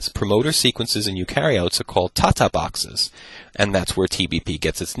thymines, promoter sequences in eukaryotes are called Tata boxes, and that's where TBP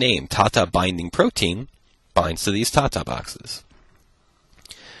gets its name. Tata binding protein binds to these Tata boxes.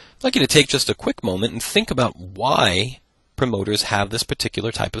 I'd like you to take just a quick moment and think about why promoters have this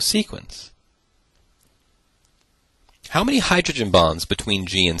particular type of sequence. How many hydrogen bonds between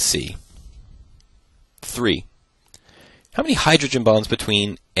G and C? 3. How many hydrogen bonds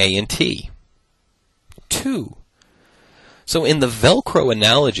between A and T? 2. So in the Velcro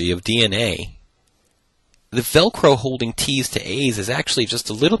analogy of DNA, the Velcro holding T's to A's is actually just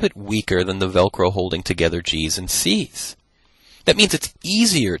a little bit weaker than the Velcro holding together G's and C's. That means it's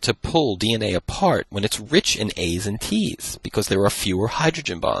easier to pull DNA apart when it's rich in A's and T's, because there are fewer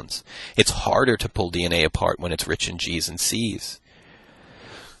hydrogen bonds. It's harder to pull DNA apart when it's rich in G's and C's.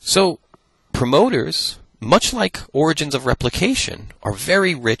 So, promoters, much like origins of replication, are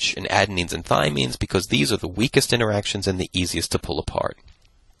very rich in adenines and thymines because these are the weakest interactions and the easiest to pull apart.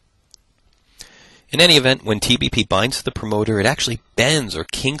 In any event, when TBP binds to the promoter, it actually bends or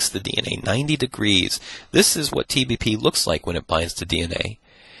kinks the DNA 90 degrees. This is what TBP looks like when it binds to DNA.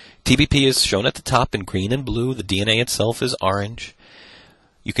 TBP is shown at the top in green and blue. The DNA itself is orange.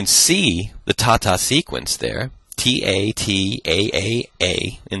 You can see the Tata sequence there, TATAAA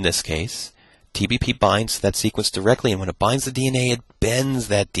in this case. TBP binds to that sequence directly, and when it binds the DNA, it bends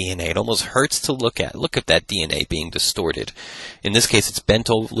that DNA. It almost hurts to look at. Look at that DNA being distorted. In this case, it's bent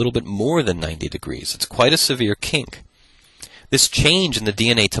a little bit more than 90 degrees. It's quite a severe kink. This change in the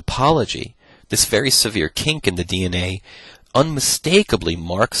DNA topology, this very severe kink in the DNA, unmistakably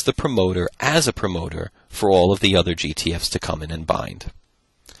marks the promoter as a promoter for all of the other GTFs to come in and bind.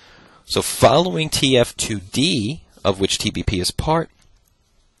 So following TF2D, of which TBP is part,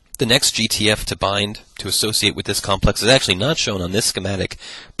 the next GTF to bind, to associate with this complex, is actually not shown on this schematic,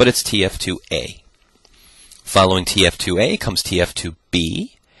 but it's TF2A. Following TF2A comes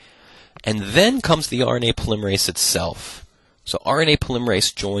TF2B, and then comes the RNA polymerase itself. So RNA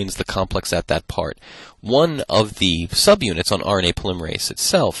polymerase joins the complex at that part. One of the subunits on RNA polymerase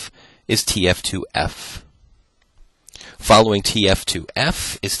itself is TF2F. Following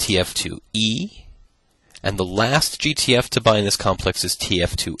TF2F is TF2E. And the last GTF to bind this complex is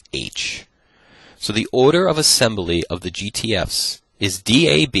TF2H. So the order of assembly of the GTFs is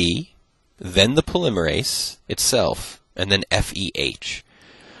DAB, then the polymerase itself, and then FEH.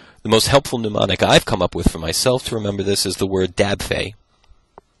 The most helpful mnemonic I've come up with for myself to remember this is the word DABFE.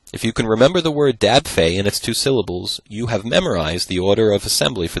 If you can remember the word DABFE in its 2 syllables, you have memorized the order of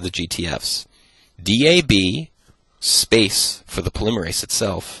assembly for the GTFs. DAB, space for the polymerase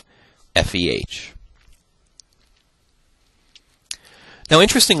itself, FEH. Now,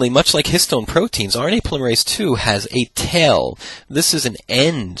 interestingly, much like histone proteins, RNA polymerase II has a tail. This is an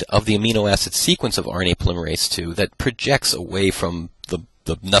end of the amino acid sequence of RNA polymerase II that projects away from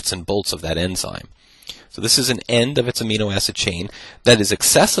the nuts and bolts of that enzyme. So this is an end of its amino acid chain that is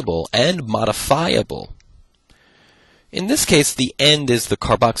accessible and modifiable. In this case, the end is the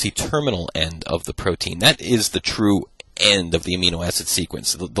carboxy terminal end of the protein. That is the true end of the amino acid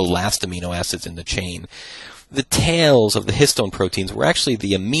sequence, the last amino acids in the chain. The tails of the histone proteins were actually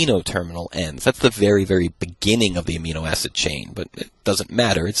the amino terminal ends. That's the very, very beginning of the amino acid chain, but it doesn't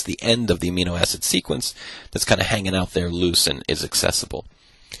matter. It's the end of the amino acid sequence that's kind of hanging out there loose and is accessible.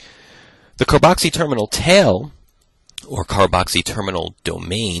 The carboxy terminal tail, or carboxy terminal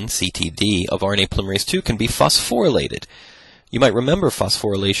domain, CTD, of RNA polymerase II can be phosphorylated. You might remember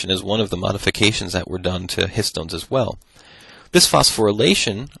phosphorylation as one of the modifications that were done to histones as well. This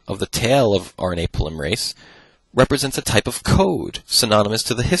phosphorylation of the tail of RNA polymerase represents a type of code synonymous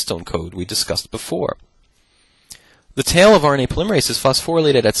to the histone code we discussed before. The tail of RNA polymerase is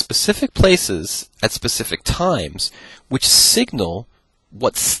phosphorylated at specific places at specific times, which signal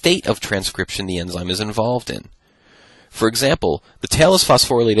what state of transcription the enzyme is involved in. For example, the tail is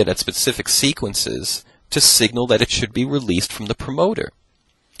phosphorylated at specific sequences to signal that it should be released from the promoter.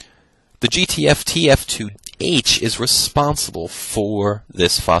 The GTF-TF2H is responsible for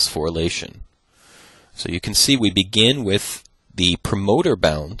this phosphorylation. So you can see we begin with the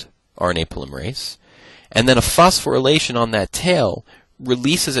promoter-bound RNA polymerase, and then a phosphorylation on that tail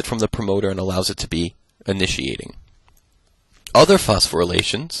releases it from the promoter and allows it to be initiating. Other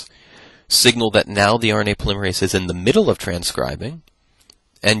phosphorylations signal that now the RNA polymerase is in the middle of transcribing,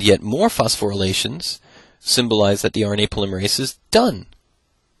 and yet more phosphorylations symbolize that the RNA polymerase is done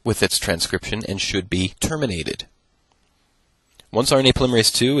with its transcription and should be terminated. Once RNA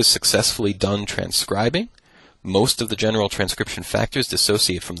polymerase II is successfully done transcribing, most of the general transcription factors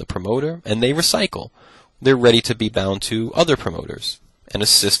dissociate from the promoter and they recycle. They're ready to be bound to other promoters and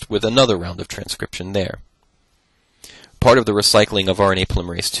assist with another round of transcription there. Part of the recycling of RNA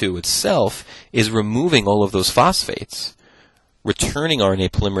polymerase II itself is removing all of those phosphates, returning RNA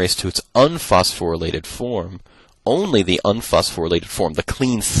polymerase to its unphosphorylated form. Only the unphosphorylated form, the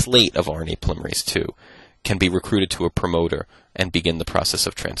clean slate of RNA polymerase II, can be recruited to a promoter and begin the process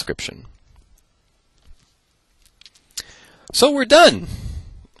of transcription. So we're done.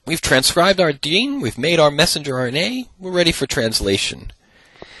 We've transcribed our gene, we've made our messenger RNA, we're ready for translation.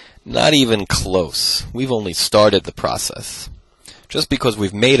 Not even close. We've only started the process. Just because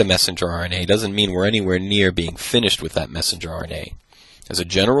we've made a messenger RNA doesn't mean we're anywhere near being finished with that messenger RNA. As a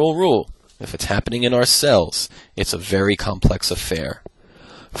general rule, if it's happening in our cells, it's a very complex affair.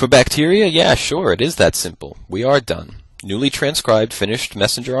 For bacteria, yeah, sure, it is that simple. We are done. Newly transcribed, finished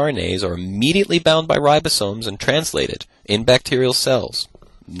messenger RNAs are immediately bound by ribosomes and translated in bacterial cells.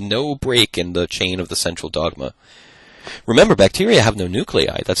 No break in the chain of the central dogma. Remember, bacteria have no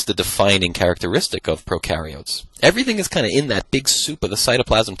nuclei. That's the defining characteristic of prokaryotes. Everything is kind of in that big soup of the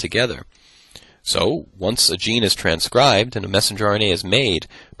cytoplasm together. So, once a gene is transcribed and a messenger RNA is made,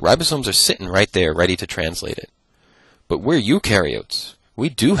 ribosomes are sitting right there ready to translate it. But we're eukaryotes. We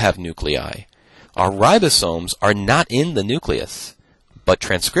do have nuclei. Our ribosomes are not in the nucleus, but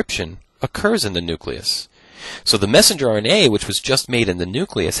transcription occurs in the nucleus. So the messenger RNA, which was just made in the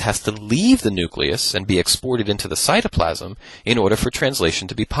nucleus, has to leave the nucleus and be exported into the cytoplasm in order for translation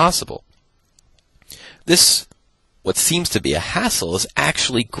to be possible. This, what seems to be a hassle, is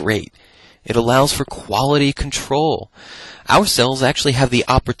actually great. It allows for quality control. Our cells actually have the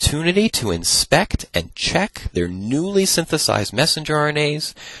opportunity to inspect and check their newly synthesized messenger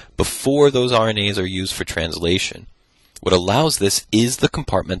RNAs before those RNAs are used for translation. What allows this is the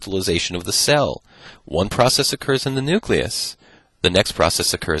compartmentalization of the cell. One process occurs in the nucleus. The next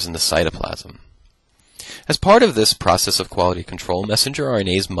process occurs in the cytoplasm. As part of this process of quality control, messenger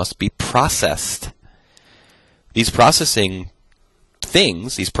RNAs must be processed. These processing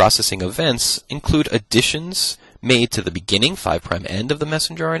events include additions made to the beginning, 5' end of the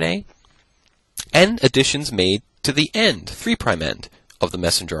messenger RNA, and additions made to the end, 3' end of the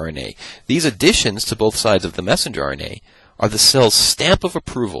messenger RNA. These additions to both sides of the messenger RNA are the cell's stamp of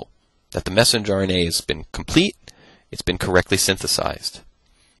approval that the messenger RNA has been complete, it's been correctly synthesized.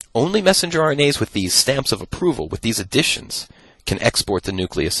 Only messenger RNAs with these stamps of approval, with these additions, can export the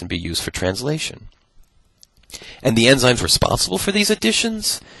nucleus and be used for translation. And the enzymes responsible for these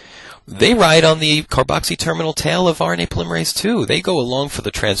additions, They ride on the carboxy terminal tail of RNA polymerase too. They go along for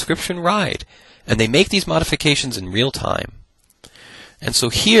the transcription ride, and they make these modifications in real time. And so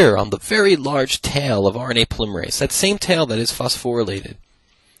here, on the very large tail of RNA polymerase, that same tail that is phosphorylated,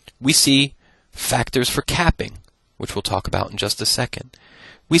 we see factors for capping, which we'll talk about in just a second.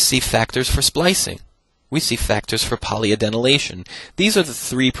 We see factors for splicing. We see factors for polyadenylation. These are the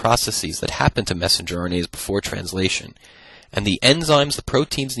three processes that happen to messenger RNAs before translation. And the enzymes, the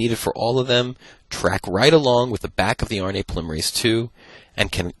proteins needed for all of them, track right along with the back of the RNA polymerase II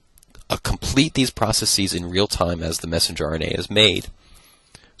and can complete these processes in real time as the messenger RNA is made.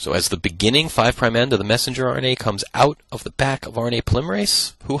 So as the beginning 5' end of the messenger RNA comes out of the back of RNA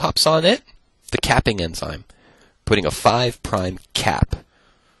polymerase, who hops on it? The capping enzyme, putting a 5' cap.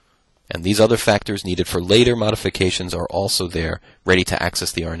 And these other factors needed for later modifications are also there, ready to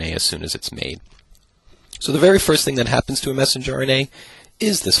access the RNA as soon as it's made. So the very first thing that happens to a messenger RNA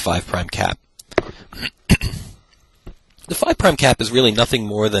is this 5' cap. The 5' cap is really nothing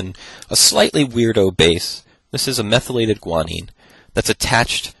more than a slightly weirdo base. This is a methylated guanine that's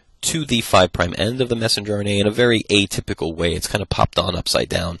attached to the 5' end of the messenger RNA in a very atypical way. It's kind of popped on upside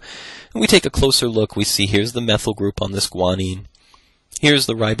down. And we take a closer look. We see here's the methyl group on this guanine. Here's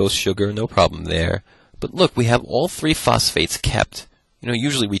the ribose sugar, no problem there. But look, we have all three phosphates kept. You know,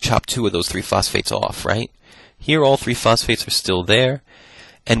 usually we chop 2 of those 3 phosphates off, right? Here all 3 phosphates are still there,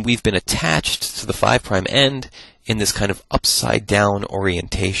 and we've been attached to the 5' end in this kind of upside down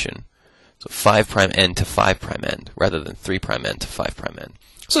orientation. So 5' end to 5' end, rather than 3' end to 5' end.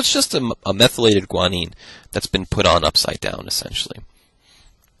 So it's just a methylated guanine that's been put on upside down, essentially.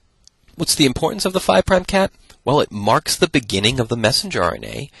 What's the importance of the 5' cap? Well, it marks the beginning of the messenger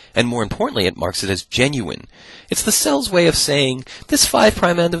RNA, and more importantly, it marks it as genuine. It's the cell's way of saying, this 5'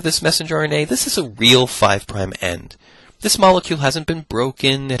 end of this messenger RNA, this is a real 5' end. This molecule hasn't been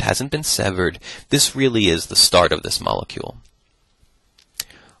broken, it hasn't been severed. This really is the start of this molecule.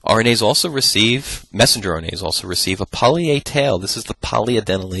 RNAs also receive, messenger RNAs also receive a poly-A tail. This is the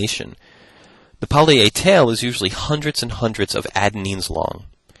polyadenylation. The poly-A tail is usually hundreds and hundreds of adenines long.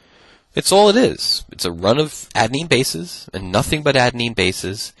 It's all it is. It's a run of adenine bases, and nothing but adenine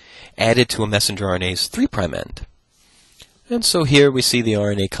bases, added to a messenger RNA's 3' end. And so here we see the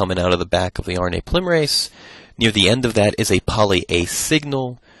RNA coming out of the back of the RNA polymerase. Near the end of that is a poly-A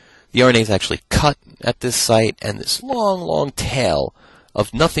signal. The RNA is actually cut at this site, and this long, long tail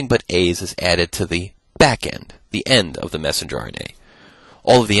of nothing but A's is added to the back end, the end of the messenger RNA.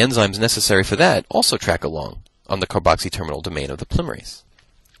 All of the enzymes necessary for that also track along on the carboxy terminal domain of the polymerase.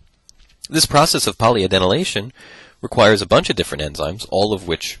 This process of polyadenylation requires a bunch of different enzymes, all of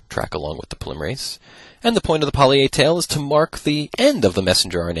which track along with the polymerase. And the point of the poly-A tail is to mark the end of the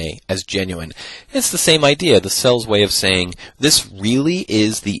messenger RNA as genuine. It's the same idea, the cell's way of saying, this really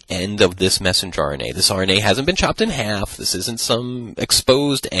is the end of this messenger RNA. This RNA hasn't been chopped in half. This isn't some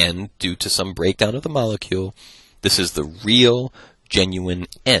exposed end due to some breakdown of the molecule. This is the real, genuine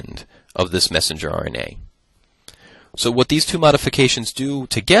end of this messenger RNA. So what these two modifications do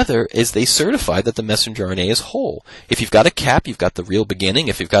together is they certify that the messenger RNA is whole. If you've got a cap, you've got the real beginning.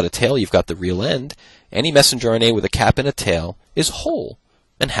 If you've got a tail, you've got the real end. Any messenger RNA with a cap and a tail is whole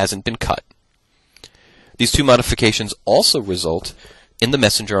and hasn't been cut. These two modifications also result in the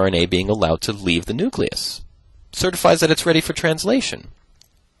messenger RNA being allowed to leave the nucleus. It certifies that it's ready for translation.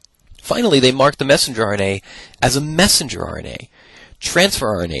 Finally, they mark the messenger RNA as a messenger RNA. Transfer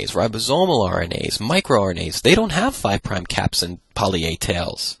RNAs, ribosomal RNAs, microRNAs, they don't have 5' caps and poly-A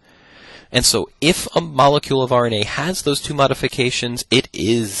tails. And so if a molecule of RNA has those two modifications, it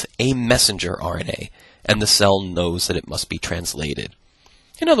is a messenger RNA, and the cell knows that it must be translated.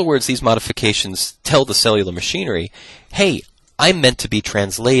 In other words, these modifications tell the cellular machinery, hey, I'm meant to be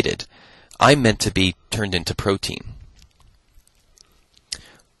translated. I'm meant to be turned into protein.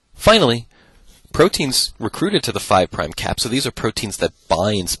 Finally, proteins recruited to the 5' cap, so these are proteins that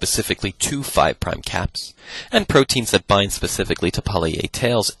bind specifically to 5' caps, and proteins that bind specifically to poly-A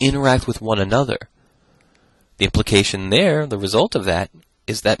tails interact with one another. The implication there, the result of that,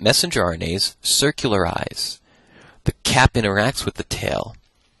 is that messenger RNAs circularize. The cap interacts with the tail.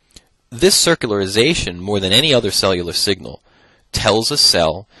 This circularization, more than any other cellular signal, tells a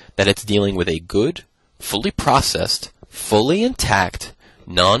cell that it's dealing with a good, fully processed, fully intact,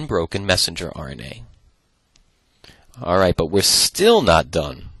 non-broken messenger RNA. Alright, but we're still not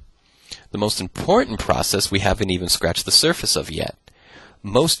done. The most important process we haven't even scratched the surface of yet.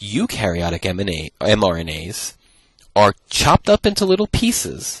 Most eukaryotic mRNAs are chopped up into little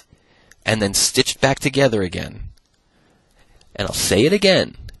pieces and then stitched back together again. And I'll say it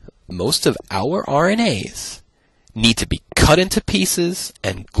again. Most of our RNAs need to be cut into pieces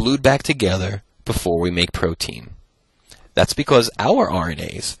and glued back together before we make protein. That's because our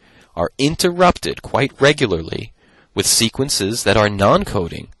RNAs are interrupted quite regularly with sequences that are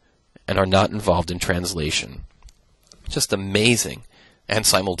non-coding and are not involved in translation. Just amazing and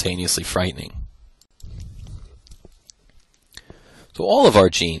simultaneously frightening. So all of our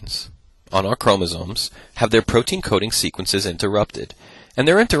genes on our chromosomes have their protein coding sequences interrupted. And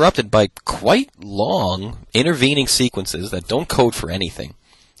they're interrupted by quite long intervening sequences that don't code for anything.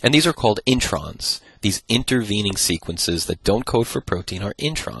 And these are called introns. These intervening sequences that don't code for protein are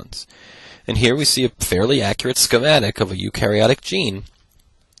introns. And here we see a fairly accurate schematic of a eukaryotic gene.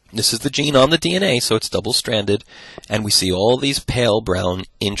 This is the gene on the DNA, so it's double-stranded. And we see all these pale brown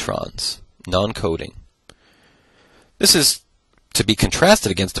introns, non-coding. This is to be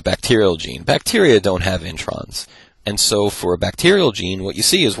contrasted against a bacterial gene. Bacteria don't have introns. And so for a bacterial gene, what you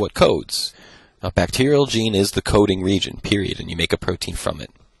see is what codes. A bacterial gene is the coding region, period, and you make a protein from it.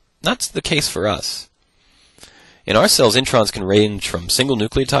 That's the case for us. In our cells, introns can range from single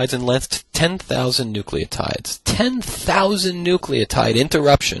nucleotides in length to 10,000 nucleotides. 10,000 nucleotide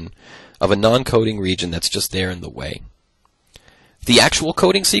interruption of a non-coding region that's just there in the way. The actual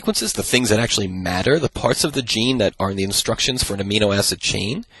coding sequences, the things that actually matter, the parts of the gene that are in the instructions for an amino acid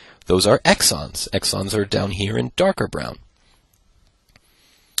chain, those are exons. Exons are down here in darker brown.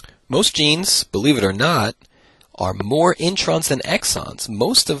 Most genes, believe it or not, are more introns than exons.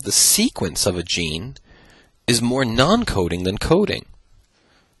 Most of the sequence of a gene is more non-coding than coding.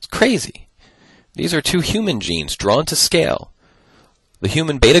 It's crazy. These are two human genes drawn to scale. The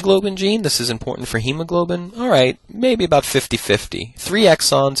human beta-globin gene, this is important for hemoglobin. All right, maybe about 50-50. 3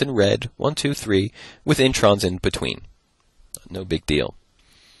 exons in red, 1, 2, 3, with introns in between. No big deal.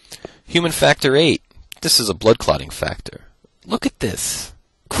 Human factor 8, this is a blood clotting factor. Look at this.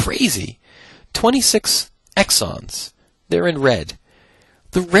 Crazy. 26 exons. They're in red.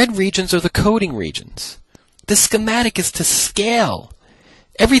 The red regions are the coding regions. The schematic is to scale.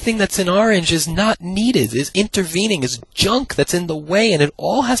 Everything that's in orange is not needed, is intervening, is junk that's in the way, and it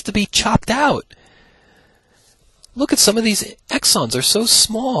all has to be chopped out. Look at some of these exons are so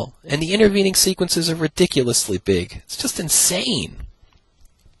small, and the intervening sequences are ridiculously big. It's just insane.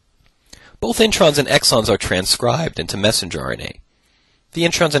 Both introns and exons are transcribed into messenger RNA. The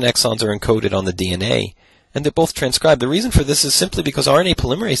introns and exons are encoded on the DNA, and they're both transcribed. The reason for this is simply because RNA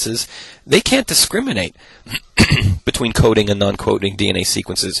polymerases, they can't discriminate between coding and non-coding DNA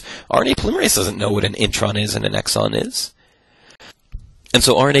sequences. RNA polymerase doesn't know what an intron is and an exon is. And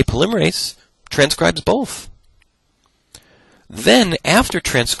so RNA polymerase transcribes both. Then, after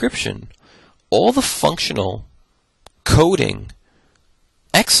transcription, all the functional coding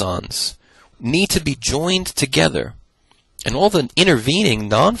exons need to be joined together. And all the intervening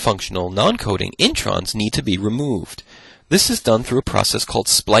non-functional, non-coding introns need to be removed. This is done through a process called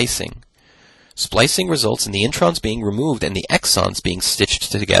splicing. Splicing results in the introns being removed and the exons being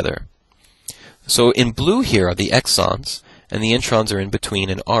stitched together. So in blue here are the exons, and the introns are in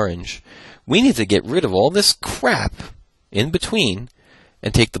between in orange. We need to get rid of all this crap in between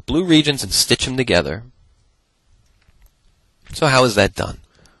and take the blue regions and stitch them together. So how is that done?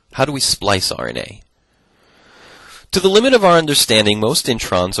 How do we splice RNA? To the limit of our understanding, most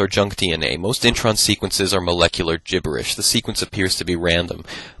introns are junk DNA. Most intron sequences are molecular gibberish. The sequence appears to be random.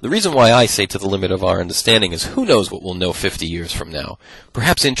 The reason why I say to the limit of our understanding is who knows what we'll know 50 years from now.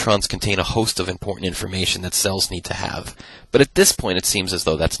 Perhaps introns contain a host of important information that cells need to have. But at this point, it seems as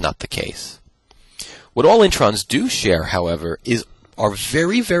though that's not the case. What all introns do share, however, are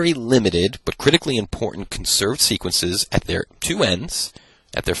very, very limited but critically important conserved sequences at their two ends,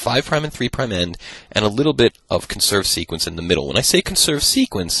 at their 5' and 3' end, and a little bit of conserved sequence in the middle. When I say conserved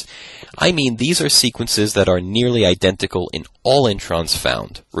sequence, I mean these are sequences that are nearly identical in all introns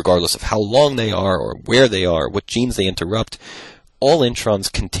found, regardless of how long they are or where they are, what genes they interrupt. All introns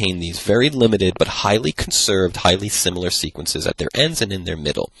contain these very limited but highly conserved, highly similar sequences at their ends and in their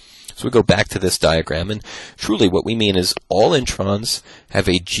middle. So we go back to this diagram, and truly what we mean is all introns have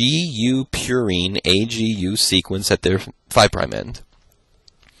a GU purine AGU sequence at their 5' end,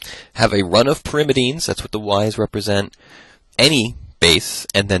 have a run of pyrimidines, that's what the Y's represent, any base,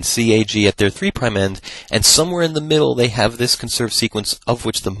 and then CAG at their 3' end, and somewhere in the middle they have this conserved sequence, of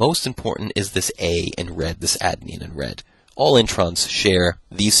which the most important is this A in red, this adenine in red. All introns share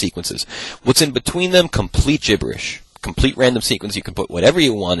these sequences. What's in between them? Complete gibberish. Complete random sequence. You can put whatever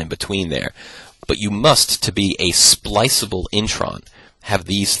you want in between there. But you must, to be a spliceable intron, have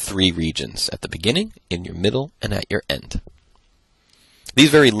these three regions at the beginning, in your middle, and at your end. These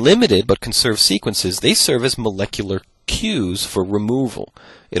very limited but conserved sequences, they serve as molecular cues for removal.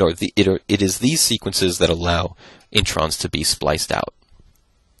 It is these sequences that allow introns to be spliced out.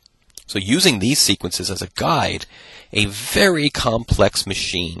 So using these sequences as a guide, a very complex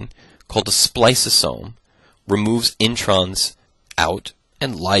machine called a spliceosome removes introns out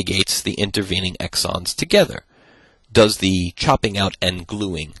and ligates the intervening exons together, does the chopping out and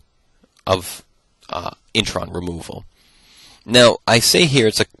gluing of intron removal. Now, I say here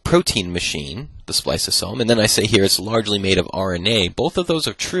it's a protein machine, the spliceosome, and then I say here it's largely made of RNA. Both of those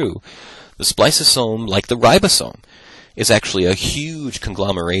are true. The spliceosome, like the ribosome, is actually a huge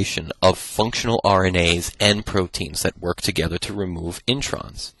conglomeration of functional RNAs and proteins that work together to remove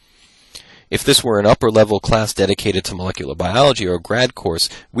introns. If this were an upper-level class dedicated to molecular biology or a grad course,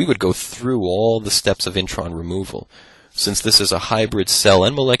 we would go through all the steps of intron removal. Since this is a hybrid cell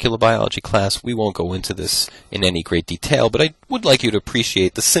and molecular biology class, we won't go into this in any great detail, but I would like you to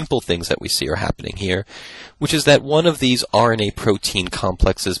appreciate the simple things that we see are happening here, which is that one of these RNA protein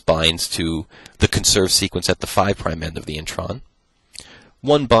complexes binds to the conserved sequence at the 5' end of the intron.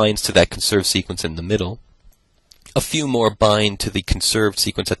 One binds to that conserved sequence in the middle. A few more bind to the conserved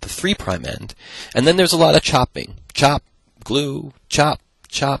sequence at the 3' end. And then there's a lot of chopping. Chop, glue, chop,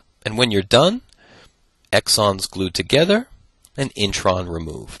 chop. And when you're done, exons glued together, and intron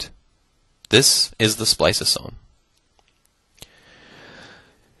removed. This is the spliceosome.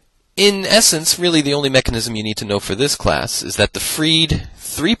 In essence, really the only mechanism you need to know for this class is that the freed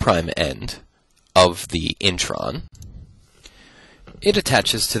 3' end of the intron, it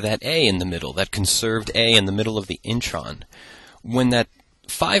attaches to that A in the middle, that conserved A in the middle of the intron. When that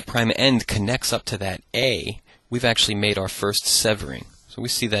 5' end connects up to that A, we've actually made our first severing. So we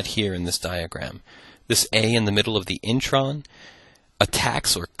see that here in this diagram. This A in the middle of the intron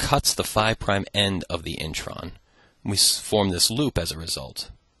attacks or cuts the 5' end of the intron. We form this loop as a result.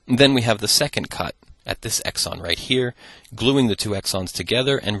 And then we have the second cut at this exon right here, gluing the two exons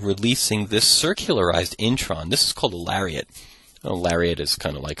together and releasing this circularized intron. This is called a lariat. A lariat is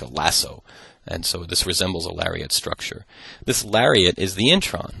kind of like a lasso, and so this resembles a lariat structure. This lariat is the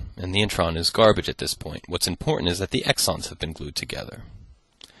intron, and the intron is garbage at this point. What's important is that the exons have been glued together.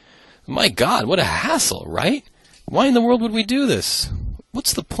 My God, what a hassle, right? Why in the world would we do this?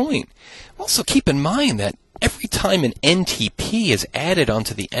 What's the point? Also, keep in mind that every time an NTP is added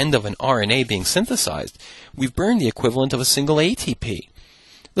onto the end of an RNA being synthesized, we've burned the equivalent of a single ATP.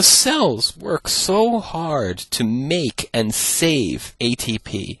 The cells work so hard to make and save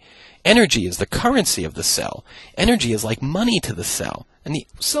ATP. Energy is the currency of the cell. Energy is like money to the cell. And the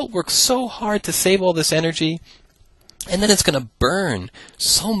cell works so hard to save all this energy, and then it's going to burn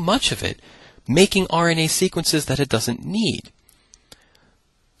so much of it, making RNA sequences that it doesn't need.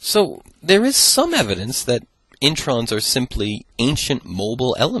 So there is some evidence that introns are simply ancient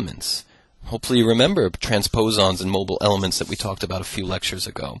mobile elements. Hopefully you remember transposons and mobile elements that we talked about a few lectures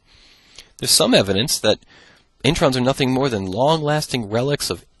ago. There's some evidence that introns are nothing more than long-lasting relics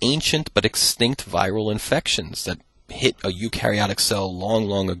of ancient but extinct viral infections that hit a eukaryotic cell long,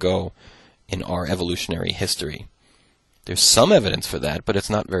 long ago in our evolutionary history. There's some evidence for that, but it's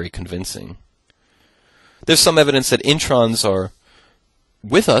not very convincing. There's some evidence that introns are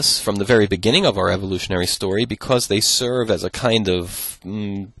with us from the very beginning of our evolutionary story because they serve as a kind of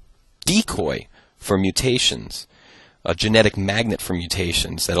decoy for mutations, a genetic magnet for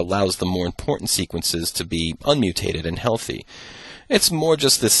mutations that allows the more important sequences to be unmutated and healthy. It's more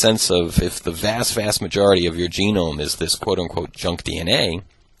just this sense of if the vast, vast majority of your genome is this quote-unquote junk DNA,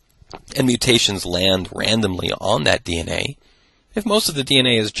 and mutations land randomly on that DNA, if most of the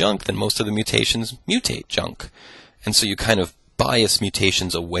DNA is junk, then most of the mutations mutate junk. And so you kind of bias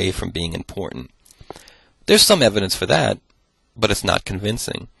mutations away from being important. There's some evidence for that, but it's not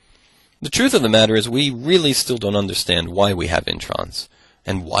convincing. The truth of the matter is we really still don't understand why we have introns,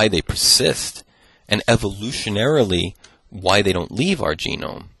 and why they persist, and evolutionarily why they don't leave our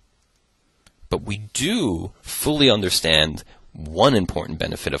genome. But we do fully understand one important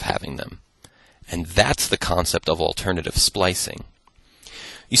benefit of having them, and that's the concept of alternative splicing.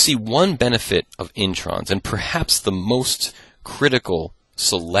 You see, one benefit of introns, and perhaps the most critical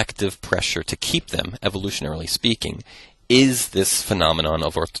selective pressure to keep them, evolutionarily speaking, is this phenomenon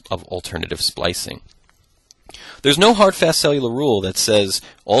of alternative splicing. There's no hard, fast cellular rule that says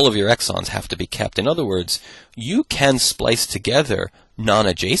all of your exons have to be kept. In other words, you can splice together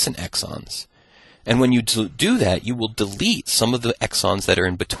non-adjacent exons. And when you do that, you will delete some of the exons that are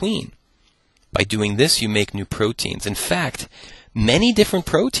in between. By doing this, you make new proteins. In fact, many different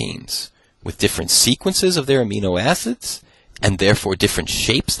proteins with different sequences of their amino acids, and therefore different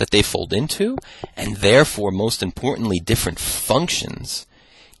shapes that they fold into, and therefore, most importantly, different functions,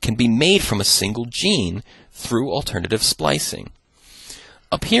 can be made from a single gene through alternative splicing.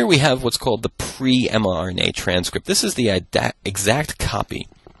 Up here we have what's called the pre-mRNA transcript. This is the exact copy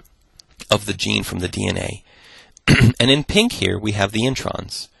of the gene from the DNA. And in pink here we have the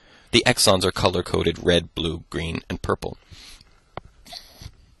introns. The exons are color-coded red, blue, green, and purple.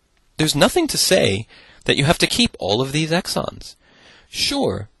 There's nothing to say that you have to keep all of these exons.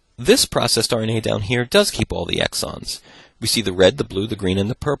 Sure, this processed RNA down here does keep all the exons. We see the red, the blue, the green, and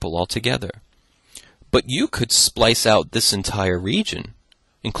the purple all together. But you could splice out this entire region,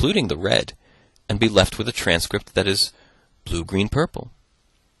 including the red, and be left with a transcript that is blue, green, purple.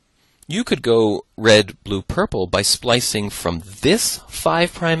 You could go red, blue, purple by splicing from this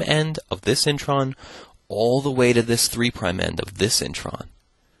 5' end of this intron all the way to this 3' end of this intron.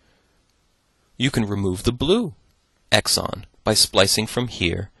 You can remove the blue exon by splicing from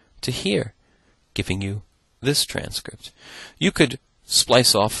here to here, giving you this transcript. You could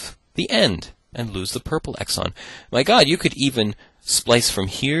splice off the end and lose the purple exon. My God, you could even splice from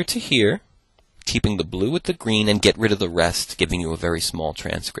here to here, keeping the blue with the green, and get rid of the rest, giving you a very small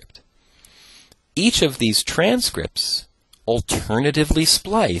transcript. Each of these transcripts, alternatively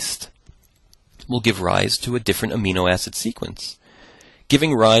spliced, will give rise to a different amino acid sequence,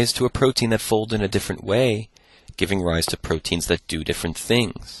 giving rise to a protein that folds in a different way, giving rise to proteins that do different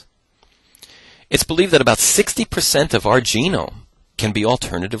things. It's believed that about 60% of our genome can be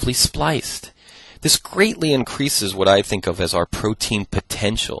alternatively spliced. This greatly increases what I think of as our protein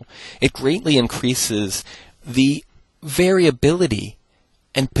potential. It greatly increases the variability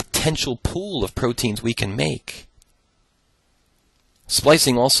and potential pool of proteins we can make.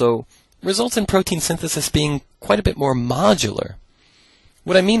 Splicing also results in protein synthesis being quite a bit more modular.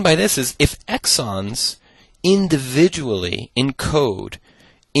 What I mean by this is if exons individually encode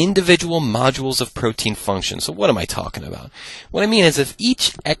individual modules of protein function. So what am I talking about? What I mean is if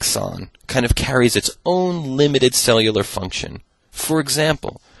each exon kind of carries its own limited cellular function. For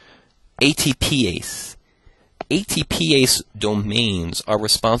example, ATPase. ATPase domains are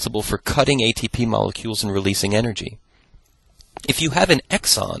responsible for cutting ATP molecules and releasing energy. If you have an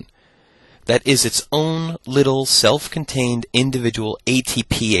exon that is its own little self-contained individual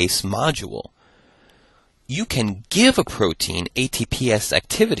ATPase module, you can give a protein ATPase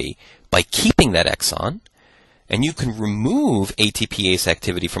activity by keeping that exon, and you can remove ATPase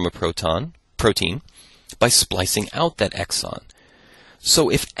activity from a protein by splicing out that exon. So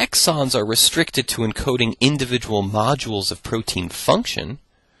if exons are restricted to encoding individual modules of protein function,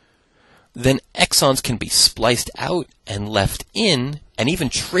 then exons can be spliced out and left in, and even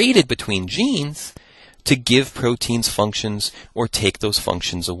traded between genes to give proteins functions or take those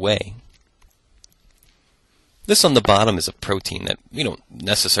functions away. This on the bottom is a protein that we don't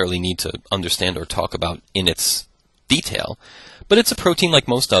necessarily need to understand or talk about in its detail, but it's a protein like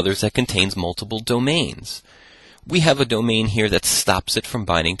most others that contains multiple domains. We have a domain here that stops it from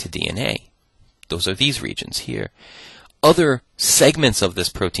binding to DNA. Those are these regions here. Other segments of this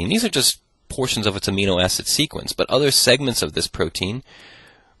protein, these are just portions of its amino acid sequence, but other segments of this protein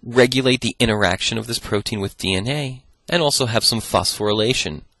regulate the interaction of this protein with DNA and also have some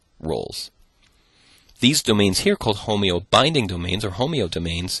phosphorylation roles. These domains here, called homeo-binding domains or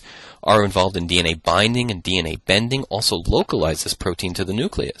homeodomains, are involved in DNA binding and DNA bending, also localize this protein to the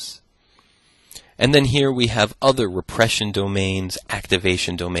nucleus. And then here we have other repression domains,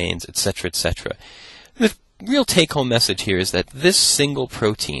 activation domains, etc., etc. The real take-home message here is that this single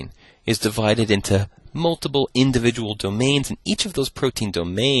protein is divided into multiple individual domains, and each of those protein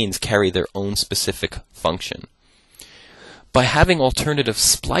domains carry their own specific function. By having alternative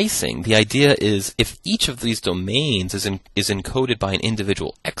splicing, the idea is if each of these domains is encoded by an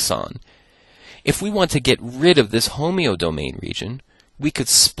individual exon, if we want to get rid of this homeodomain region, we could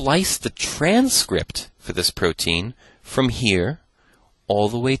splice the transcript for this protein from here all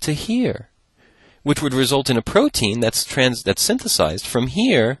the way to here, which would result in a protein that's synthesized from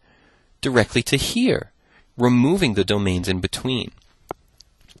here directly to here, removing the domains in between.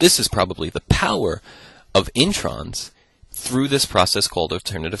 This is probably the power of introns through this process called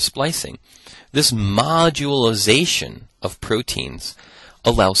alternative splicing. This modularization of proteins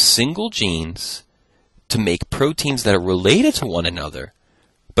allows single genes to make proteins that are related to one another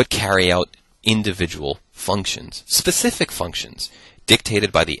but carry out individual functions, specific functions,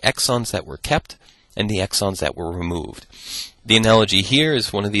 dictated by the exons that were kept and the exons that were removed. The analogy here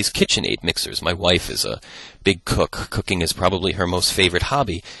is one of these KitchenAid mixers. My wife is a big cook. Cooking is probably her most favorite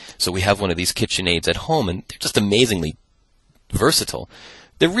hobby. So we have one of these KitchenAids at home, and they're just amazingly versatile.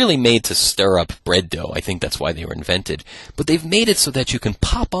 They're really made to stir up bread dough. I think that's why they were invented. But they've made it so that you can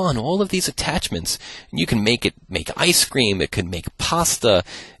pop on all of these attachments, and you can make ice cream, it can make pasta,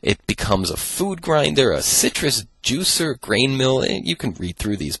 it becomes a food grinder, a citrus juicer, grain mill. You can read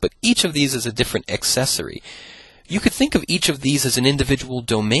through these, but each of these is a different accessory. You could think of each of these as an individual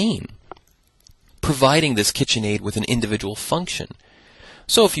domain, providing this KitchenAid with an individual function.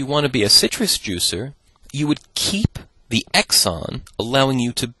 So if you want to be a citrus juicer, you would keep the Exxon, allowing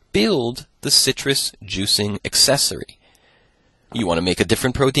you to build the citrus juicing accessory. You want to make a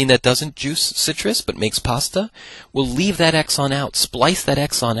different protein that doesn't juice citrus but makes pasta? Well, leave that Exxon out, splice that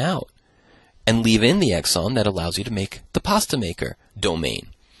Exxon out, and leave in the Exxon that allows you to make the pasta maker domain.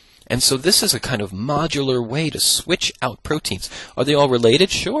 And so this is a kind of modular way to switch out proteins. Are they all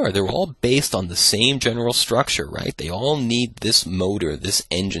related? Sure, they're all based on the same general structure, right? They all need this motor, this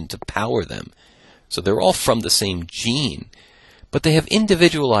engine to power them. So they're all from the same gene, but they have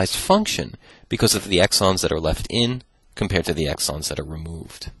individualized function because of the exons that are left in compared to the exons that are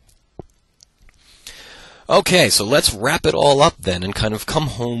removed. Okay, so let's wrap it all up then and kind of come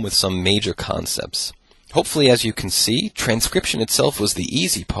home with some major concepts. Hopefully, as you can see, transcription itself was the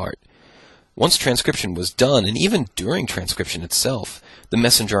easy part. Once transcription was done, and even during transcription itself, the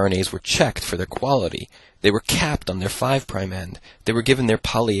messenger RNAs were checked for their quality. They were capped on their 5' end. They were given their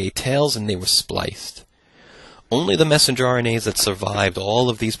poly A tails, and they were spliced. Only the messenger RNAs that survived all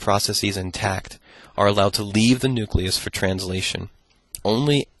of these processes intact are allowed to leave the nucleus for translation.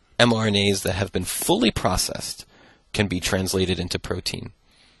 Only mRNAs that have been fully processed can be translated into protein.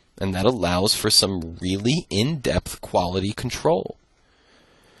 And that allows for some really in-depth quality control.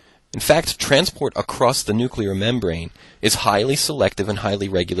 In fact, transport across the nuclear membrane is highly selective and highly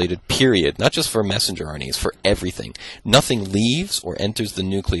regulated, period. Not just for messenger RNAs, for everything. Nothing leaves or enters the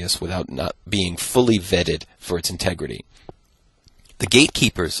nucleus without not being fully vetted for its integrity. The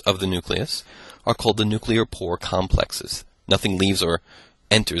gatekeepers of the nucleus are called the nuclear pore complexes. Nothing leaves or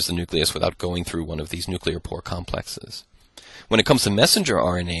enters the nucleus without going through one of these nuclear pore complexes. When it comes to messenger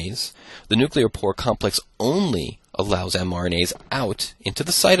RNAs, the nuclear pore complex only allows mRNAs out into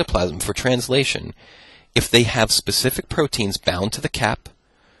the cytoplasm for translation if they have specific proteins bound to the cap,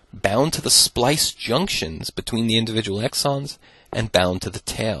 bound to the splice junctions between the individual exons, and bound to the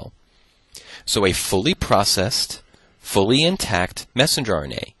tail. So a fully processed, fully intact messenger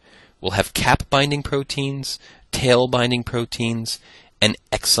RNA will have cap-binding proteins, tail-binding proteins, and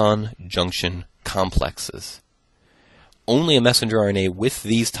exon junction complexes. Only a messenger RNA with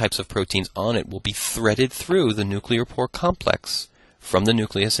these types of proteins on it will be threaded through the nuclear pore complex from the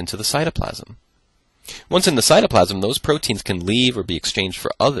nucleus into the cytoplasm. Once in the cytoplasm, those proteins can leave or be exchanged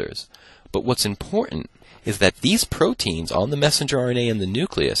for others. But what's important is that these proteins on the messenger RNA in the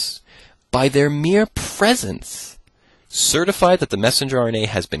nucleus, by their mere presence, certify that the messenger RNA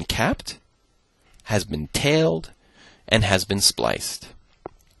has been capped, has been tailed, and has been spliced.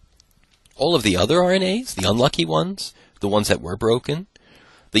 All of the other RNAs, the unlucky ones, the ones that were broken,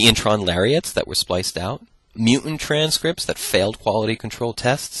 the intron lariats that were spliced out, mutant transcripts that failed quality control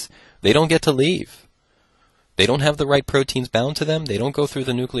tests, they don't get to leave. They don't have the right proteins bound to them. They don't go through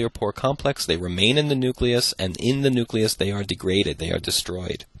the nuclear pore complex. They remain in the nucleus, and in the nucleus they are degraded. They are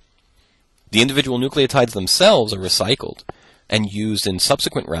destroyed. The individual nucleotides themselves are recycled and used in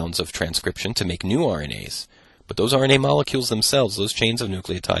subsequent rounds of transcription to make new RNAs. But those RNA molecules themselves, those chains of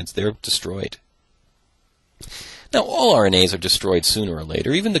nucleotides, they're destroyed. Now, all RNAs are destroyed sooner or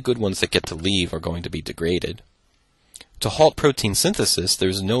later. Even the good ones that get to leave are going to be degraded. To halt protein synthesis,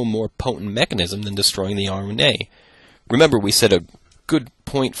 there's no more potent mechanism than destroying the RNA. Remember, we said a good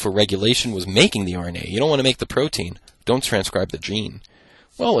point for regulation was making the RNA. You don't want to make the protein. Don't transcribe the gene.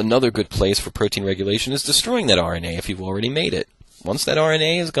 Well, another good place for protein regulation is destroying that RNA if you've already made it. Once that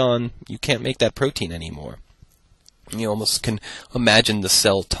RNA is gone, you can't make that protein anymore. You almost can imagine the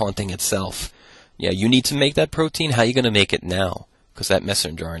cell taunting itself. Yeah, you need to make that protein. How are you going to make it now? Because that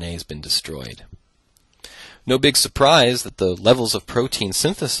messenger RNA has been destroyed. No big surprise that the levels of protein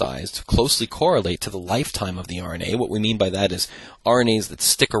synthesized closely correlate to the lifetime of the RNA. What we mean by that is RNAs that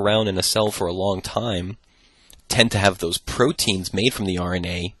stick around in a cell for a long time tend to have those proteins made from the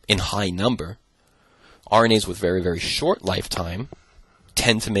RNA in high number. RNAs with very, very short lifetime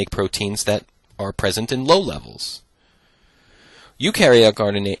tend to make proteins that are present in low levels. Eukaryotic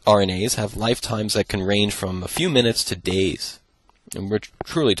RNAs have lifetimes that can range from a few minutes to days. And we're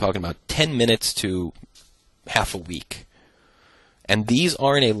truly talking about 10 minutes to half a week. And these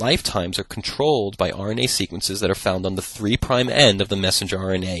RNA lifetimes are controlled by RNA sequences that are found on the 3' end of the messenger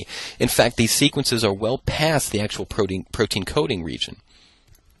RNA. In fact, these sequences are well past the actual protein coding region.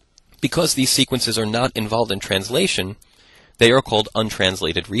 Because these sequences are not involved in translation, they are called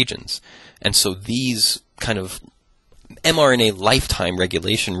untranslated regions. And so these kind of mRNA lifetime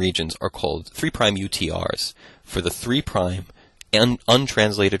regulation regions are called 3' UTRs for the 3'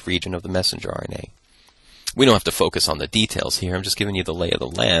 untranslated region of the messenger RNA. We don't have to focus on the details here. I'm just giving you the lay of the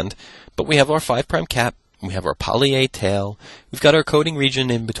land. But we have our 5' cap. We have our poly A tail. We've got our coding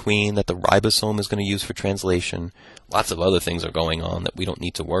region in between that the ribosome is going to use for translation. Lots of other things are going on that we don't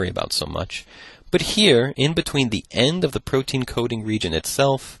need to worry about so much. But here, in between the end of the protein coding region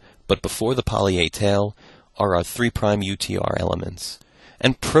itself, but before the poly A tail, are our 3' UTR elements.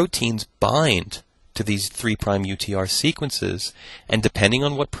 And proteins bind to these 3' UTR sequences, and depending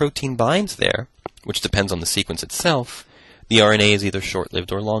on what protein binds there, which depends on the sequence itself, the RNA is either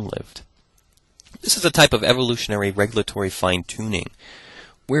short-lived or long-lived. This is a type of evolutionary regulatory fine-tuning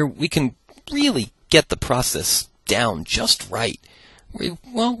where we can really get the process down just right.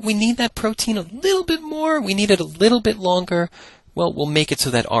 We need that protein a little bit more, we need it a little bit longer. Well, we'll make it so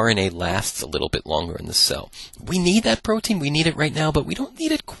that RNA lasts a little bit longer in the cell. We need that protein, we need it right now, but we don't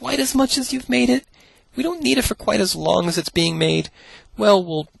need it quite as much as you've made it. We don't need it for quite as long as it's being made. Well,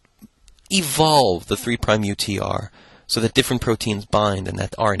 we'll evolve the 3' UTR so that different proteins bind and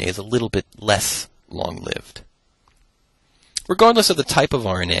that RNA is a little bit less long-lived. Regardless of the type of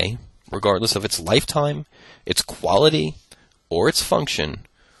RNA, regardless of its lifetime, its quality, or its function,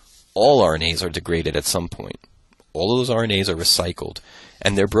 all RNAs are degraded at some point. All of those RNAs are recycled,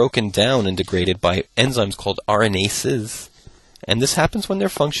 and they're broken down and degraded by enzymes called RNases, and this happens when their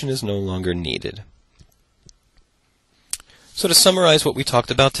function is no longer needed. So to summarize what we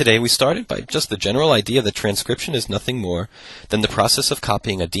talked about today, we started by just the general idea that transcription is nothing more than the process of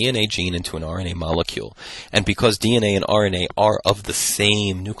copying a DNA gene into an RNA molecule. And because DNA and RNA are of the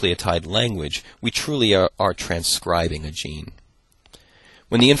same nucleotide language, we truly are transcribing a gene.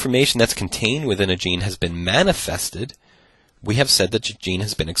 When the information that's contained within a gene has been manifested, we have said that the gene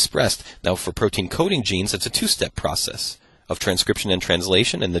has been expressed. Now, for protein coding genes, it's a two-step process of transcription and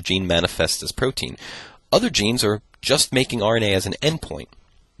translation, and the gene manifests as protein. Other genes are just making RNA as an endpoint.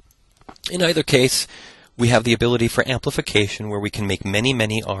 In either case, we have the ability for amplification where we can make many,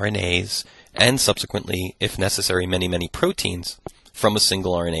 many RNAs and subsequently, if necessary, many, many proteins from a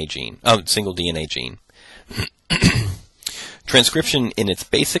single single DNA gene. Transcription in its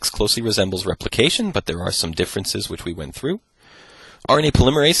basics closely resembles replication, but there are some differences which we went through. RNA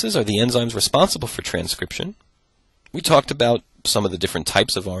polymerases are the enzymes responsible for transcription. We talked about some of the different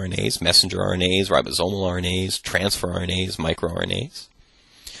types of RNAs, messenger RNAs, ribosomal RNAs, transfer RNAs, microRNAs.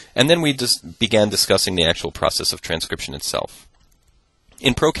 And then we began discussing the actual process of transcription itself.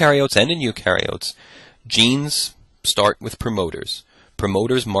 In prokaryotes and in eukaryotes, genes start with promoters.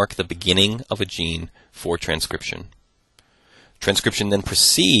 Promoters mark the beginning of a gene for transcription. Transcription then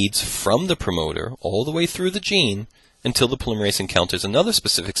proceeds from the promoter all the way through the gene until the polymerase encounters another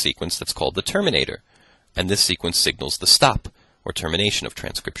specific sequence that's called the terminator. And this sequence signals the stop, or termination of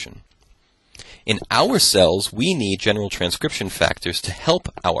transcription. In our cells, we need general transcription factors to help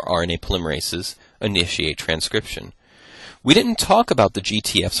our RNA polymerases initiate transcription. We didn't talk about the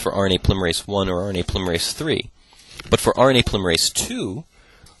GTFs for RNA polymerase 1 or RNA polymerase 3, but for RNA polymerase 2,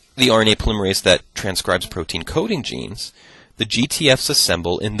 the RNA polymerase that transcribes protein coding genes, the GTFs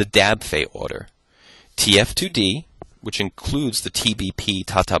assemble in the DABFA order. TF2D, which includes the TBP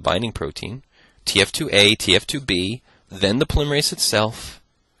TATA binding protein, TF2A, TF2B, then the polymerase itself,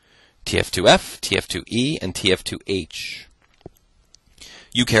 TF2F, TF2E, and TF2H.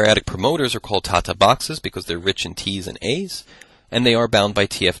 Eukaryotic promoters are called TATA boxes because they're rich in T's and A's, and they are bound by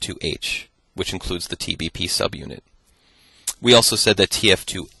TF2H, which includes the TBP subunit. We also said that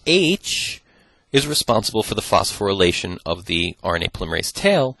TF2H is responsible for the phosphorylation of the RNA polymerase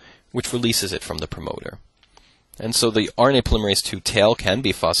tail, which releases it from the promoter. And so the RNA polymerase 2 tail can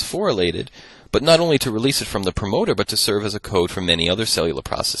be phosphorylated, but not only to release it from the promoter, but to serve as a code for many other cellular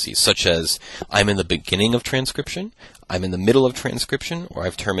processes, such as I'm in the beginning of transcription, I'm in the middle of transcription, or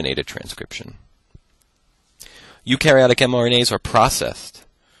I've terminated transcription. Eukaryotic mRNAs are processed.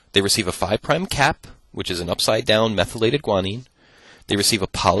 They receive a 5' cap, which is an upside-down methylated guanine. They receive a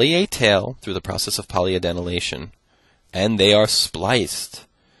poly A tail through the process of polyadenylation, and they are spliced.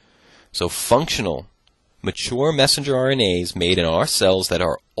 So functional, mature messenger RNAs made in our cells that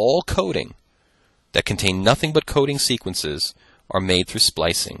are all coding, that contain nothing but coding sequences, are made through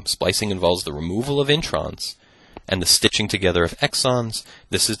splicing. Splicing involves the removal of introns and the stitching together of exons.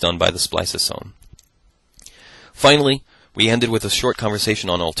 This is done by the spliceosome. Finally, we ended with a short conversation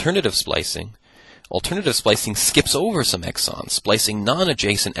on alternative splicing. Alternative splicing skips over some exons, splicing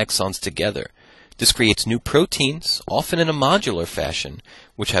non-adjacent exons together. This creates new proteins, often in a modular fashion,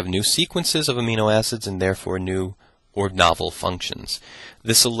 which have new sequences of amino acids and therefore new or novel functions.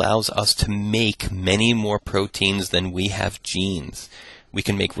 This allows us to make many more proteins than we have genes. We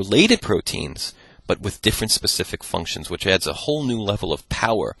can make related proteins, but with different specific functions, which adds a whole new level of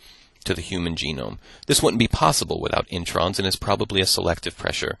power to the human genome. This wouldn't be possible without introns and is probably a selective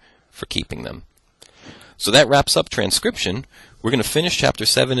pressure for keeping them. So that wraps up transcription. We're going to finish Chapter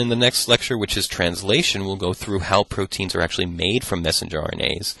 7 in the next lecture, which is translation. We'll go through how proteins are actually made from messenger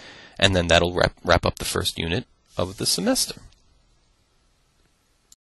RNAs, and then that'll wrap up the first unit of the semester.